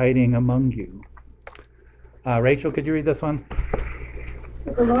residing among you. Rachel, could you read this one?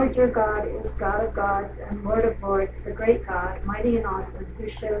 The Lord your God is God of gods and Lord of lords, the great God, mighty and awesome, who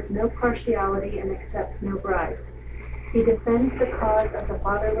shows no partiality and accepts no bribes. He defends the cause of the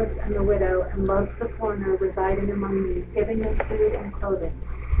fatherless and the widow and loves the foreigner residing among you, giving them food and clothing.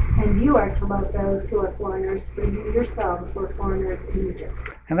 And you are to love those who are foreigners, for you yourselves were foreigners in Egypt.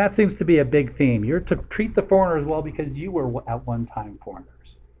 And that seems to be a big theme. You're to treat the foreigners well because you were at one time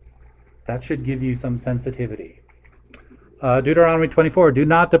foreigners. That should give you some sensitivity. Deuteronomy 24, do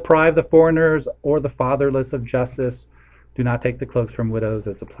not deprive the foreigners or the fatherless of justice. Do not take the cloaks from widows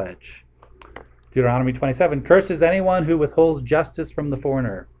as a pledge. Deuteronomy 27, cursed is anyone who withholds justice from the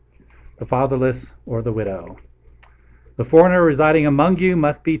foreigner, the fatherless, or the widow. The foreigner residing among you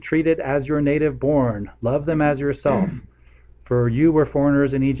must be treated as your native born. Love them as yourself. For you were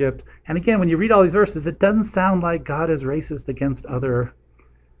foreigners in Egypt. And again, when you read all these verses, it doesn't sound like God is racist against other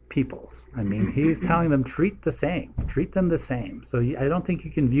peoples. I mean, he's telling them treat them the same. So I don't think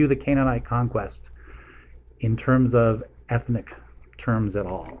you can view the Canaanite conquest in terms of ethnic terms at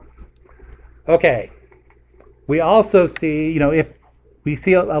all. Okay, we also see, if we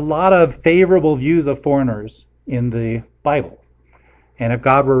see a lot of favorable views of foreigners in the Bible. And if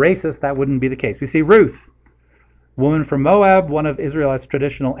God were racist, that wouldn't be the case. We see Ruth, woman from Moab, one of Israel's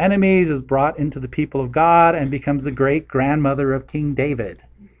traditional enemies, is brought into the people of God and becomes the great grandmother of King David.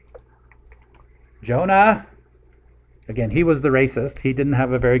 Jonah, again, he was the racist. He didn't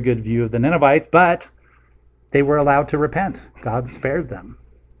have a very good view of the Ninevites, but they were allowed to repent. God spared them.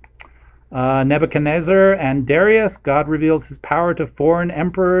 Nebuchadnezzar and Darius, God revealed his power to foreign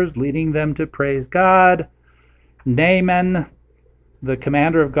emperors, leading them to praise God. Naaman, the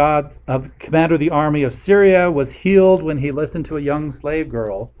commander of the army of Syria, was healed when he listened to a young slave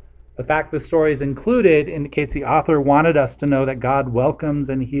girl. The fact the story is included indicates the author wanted us to know that God welcomes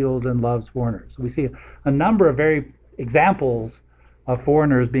and heals and loves foreigners. So we see a number of very examples of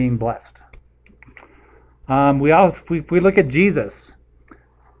foreigners being blessed. We look at Jesus.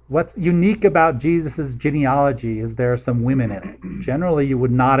 What's unique about Jesus' genealogy is there are some women in it. Generally, you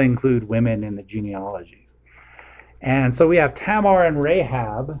would not include women in the genealogies. And so we have Tamar and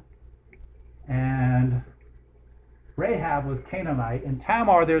Rahab. And Rahab was Canaanite. And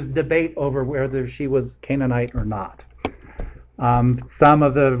Tamar, there's debate over whether she was Canaanite or not. Some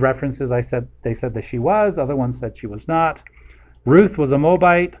of the references they said that she was. Other ones said she was not. Ruth was a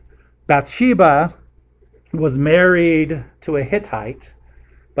Moabite. Bathsheba was married to a Hittite,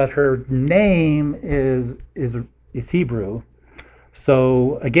 but her name is Hebrew.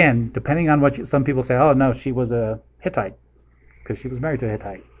 So again, depending on what some people say, oh no, she was a Hittite because she was married to a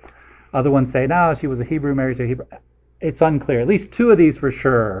Hittite. Other ones say, no, she was a Hebrew married to a Hebrew. It's unclear. At least two of these for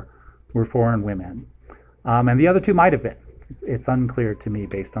sure were foreign women. And the other two might have been. It's unclear to me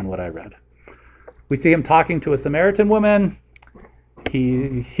based on what I read. We see him talking to a Samaritan woman.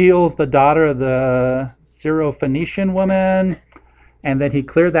 He heals the daughter of the Syrophoenician woman. And then he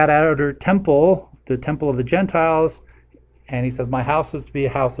cleared that out of her temple, the temple of the Gentiles. And he says, my house is to be a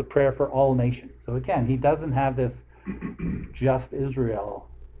house of prayer for all nations. So again, he doesn't have this just Israel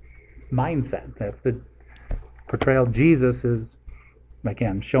mindset. That's the portrayal. Jesus is,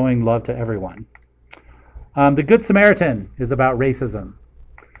 again, showing love to everyone. The Good Samaritan is about racism.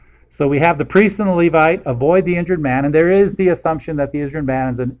 So we have the priest and the Levite avoid the injured man, and there is the assumption that the injured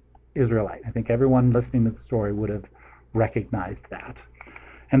man is an Israelite. I think everyone listening to the story would have recognized that.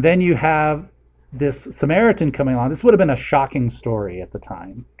 And then you have this Samaritan coming along. This would have been a shocking story at the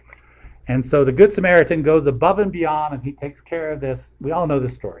time. And so the Good Samaritan goes above and beyond, and he takes care of this. We all know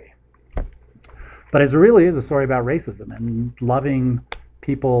this story. But it really is a story about racism and loving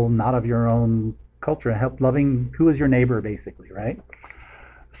people not of your own culture, and loving who is your neighbor, basically, right?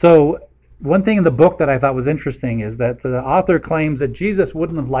 So one thing in the book that I thought was interesting is that the author claims that Jesus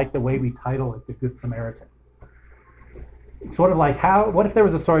wouldn't have liked the way we title it, The Good Samaritan. It's sort of like, what if there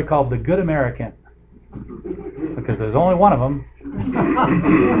was a story called The Good American? Because there's only one of them.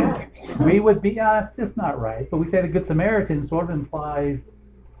 We would be, it's just not right. But we say The Good Samaritan sort of implies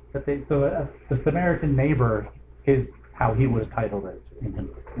that the Samaritan neighbor is how he would have titled it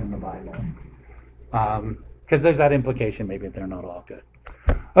in the Bible. Because there's that implication maybe they're not all good.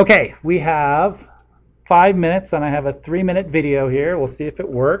 Okay, we have 5 minutes, and I have a 3-minute video here. We'll see if it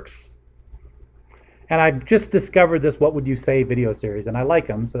works. And I've just discovered this What Would You Say video series, and I like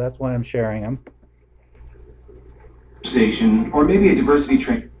them, so that's why I'm sharing them. Or maybe a diversity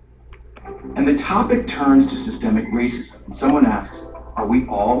training. And the topic turns to systemic racism. And someone asks, are we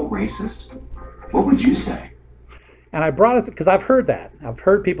all racist? What would you say? And I brought it because I've heard that. I've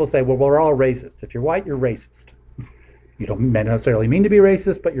heard people say, well, we're all racist. If you're white, you're racist. You don't necessarily mean to be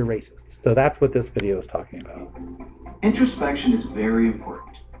racist, but you're racist. So that's what this video is talking about. Introspection is very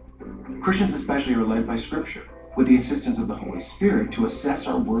important. Christians especially are led by Scripture, with the assistance of the Holy Spirit, to assess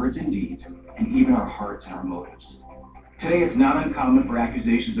our words and deeds, and even our hearts and our motives. Today, it's not uncommon for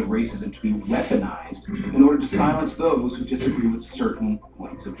accusations of racism to be weaponized in order to silence those who disagree with certain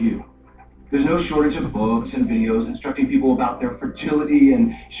points of view. There's no shortage of books and videos instructing people about their fragility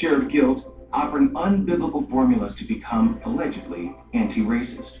and shared guilt, offering unbiblical formulas to become allegedly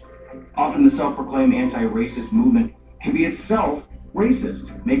anti-racist. Often the self-proclaimed anti-racist movement can be itself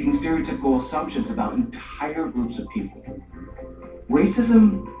racist, making stereotypical assumptions about entire groups of people.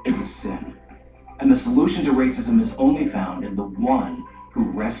 Racism is a sin, and the solution to racism is only found in the one who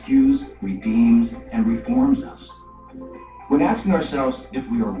rescues, redeems, and reforms us. When asking ourselves if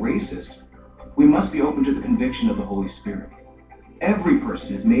we are racist, we must be open to the conviction of the Holy Spirit. Every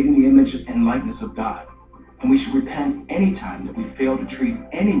person is made in the image and likeness of God, and we should repent any time that we fail to treat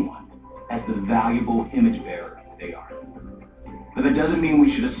anyone as the valuable image bearer they are. But that doesn't mean we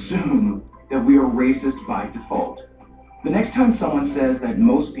should assume that we are racist by default. The next time someone says that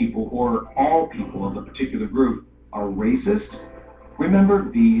most people or all people of a particular group are racist, remember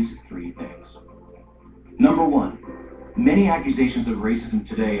these three things. Number one, many accusations of racism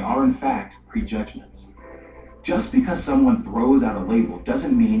today are in fact prejudgments. Just because someone throws out a label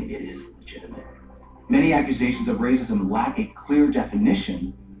doesn't mean it is legitimate. Many accusations of racism lack a clear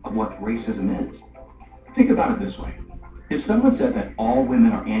definition of what racism is. Think about it this way. If someone said that all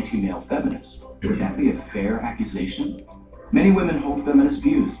women are anti-male feminists, would that be a fair accusation? Many women hold feminist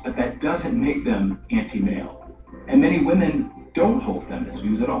views, but that doesn't make them anti-male. And many women don't hold feminist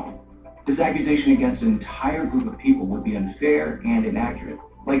views at all. This accusation against an entire group of people would be unfair and inaccurate.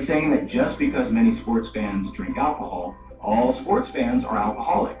 Like saying that just because many sports fans drink alcohol, all sports fans are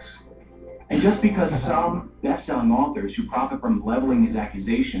alcoholics. And just because some best-selling authors who profit from leveling these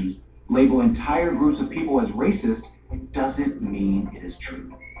accusations label entire groups of people as racist doesn't mean it is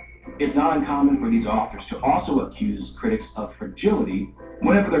true. It's not uncommon for these authors to also accuse critics of fragility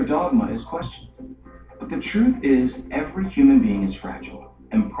whenever their dogma is questioned. But the truth is, every human being is fragile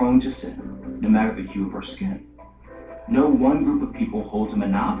and prone to sin, no matter the hue of our skin. No one group of people holds a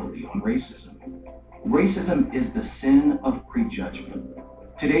monopoly on racism. Racism is the sin of prejudgment.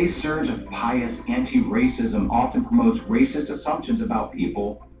 Today's surge of pious anti-racism often promotes racist assumptions about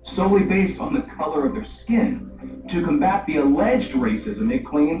people solely based on the color of their skin to combat the alleged racism it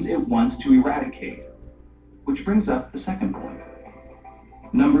claims it wants to eradicate. Which brings up the second point.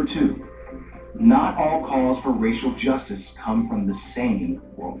 Number two, not all calls for racial justice come from the same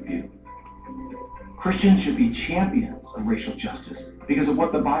worldview. Christians should be champions of racial justice because of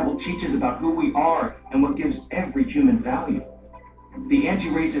what the Bible teaches about who we are and what gives every human value. The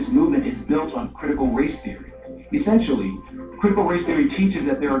anti-racist movement is built on critical race theory. Essentially, critical race theory teaches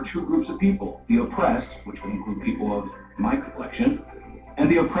that there are two groups of people, the oppressed, which would include people of my complexion, and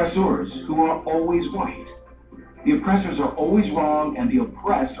the oppressors, who are always white. The oppressors are always wrong and the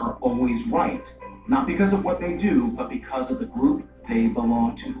oppressed are always right, not because of what they do, but because of the group they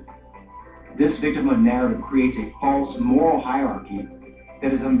belong to. This victimhood narrative creates a false moral hierarchy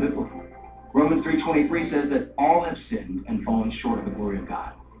that is unbiblical. Romans 3:23 says that all have sinned and fallen short of the glory of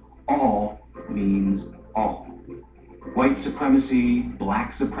God. All means all. White supremacy,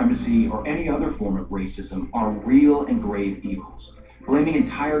 black supremacy, or any other form of racism are real and grave evils. Blaming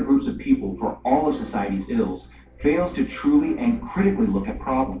entire groups of people for all of society's ills fails to truly and critically look at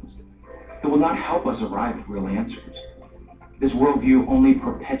problems. It will not help us arrive at real answers. This worldview only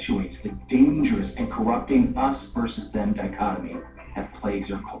perpetuates the dangerous and corrupting us versus them dichotomy that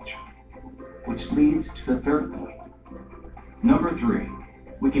plagues our culture. Which leads to the third point. Number three,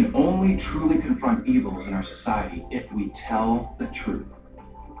 we can only truly confront evils in our society if we tell the truth.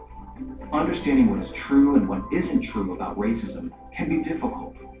 Understanding what is true and what isn't true about racism can be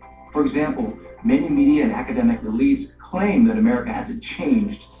difficult. For example, many media and academic elites claim that America hasn't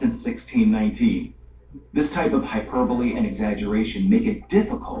changed since 1619. This type of hyperbole and exaggeration make it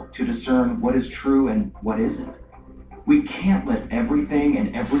difficult to discern what is true and what isn't. We can't let everything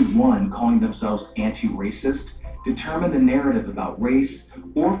and everyone calling themselves anti-racist determine the narrative about race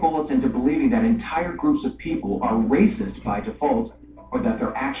or fool us into believing that entire groups of people are racist by default or that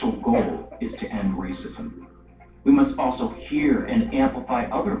their actual goal is to end racism. We must also hear and amplify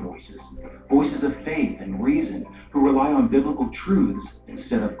other voices, voices of faith and reason who rely on biblical truths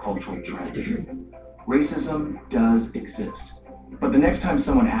instead of cultural trends. Racism does exist, but the next time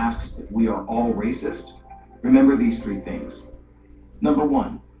someone asks if we are all racist, remember these three things. Number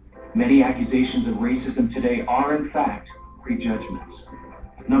one, many accusations of racism today are in fact prejudgments.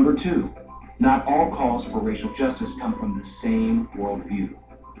 Number two, not all calls for racial justice come from the same worldview.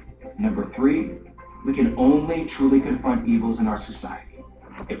 Number three, we can only truly confront evils in our society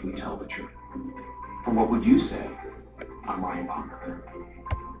if we tell the truth. For What Would You Say? I'm Ryan Baumgartner.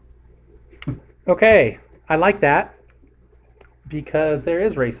 Okay, I like that because there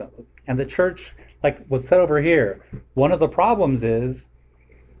is racism. And the church, like was said over here, one of the problems is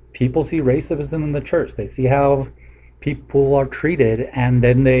people see racism in the church. They see how people are treated and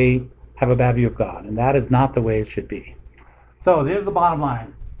then they have a bad view of God. And that is not the way it should be. So here's the bottom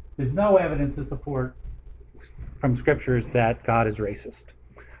line. There's no evidence to support from scriptures that God is racist.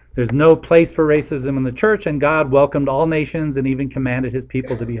 There's no place for racism in the church, and God welcomed all nations and even commanded his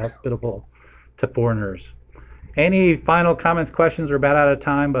people to be hospitable to foreigners. Any final comments, questions? We're about out of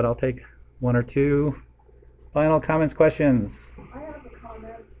time, but I'll take one or two. Final comments, questions? I have a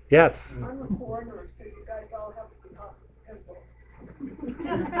comment. Yes. I'm a foreigner, so you guys all have to be hospitable.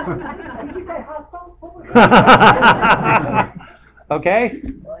 Did you say hostile? What was that? Okay.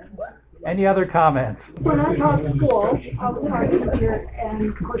 Any other comments? When I taught school, I was an art teacher, and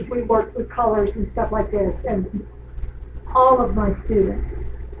of course we worked with colors and stuff like this, and all of my students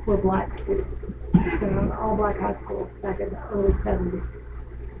were black students. So all black high school back in the early 70s.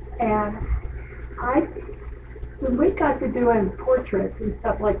 And when we got to doing portraits and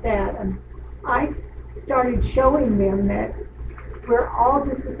stuff like that, and I started showing them that we're all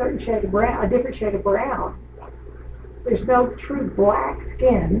just a certain shade of brown, a different shade of brown. There's no true black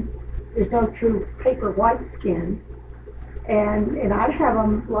skin. There's no true paper white skin. And I'd have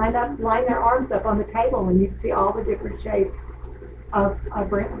them line their arms up on the table, and you'd see all the different shades of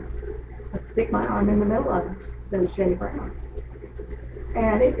brown. I'd stick my arm in the middle of those shade of brown.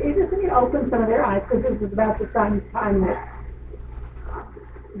 And it opened some of their eyes, because it was about the same time that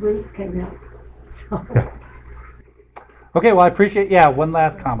Roots came out. So. Okay, well, I appreciate, one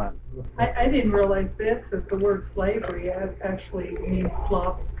last comment. I didn't realize this, that the word slavery actually means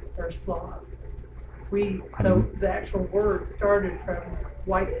Slavic or Slav. So the actual word started from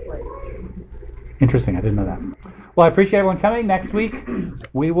white slaves. Interesting, I didn't know that. Well, I appreciate everyone coming. Next week,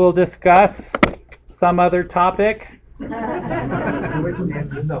 we will discuss some other topic.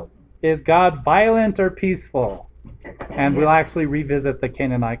 Is God violent or peaceful? And we'll actually revisit the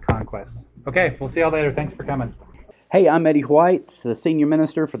Canaanite conquest. Okay, we'll see y'all later. Thanks for coming. Hey, I'm Eddie White, the Senior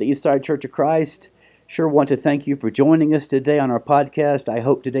Minister for the Eastside Church of Christ. Sure want to thank you for joining us today on our podcast. I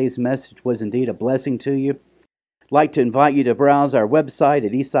hope today's message was indeed a blessing to you. I'd like to invite you to browse our website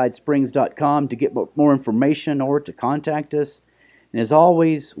at eastsidesprings.com to get more information or to contact us. And as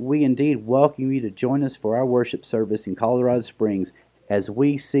always, we indeed welcome you to join us for our worship service in Colorado Springs as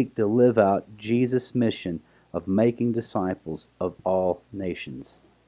we seek to live out Jesus' mission of making disciples of all nations.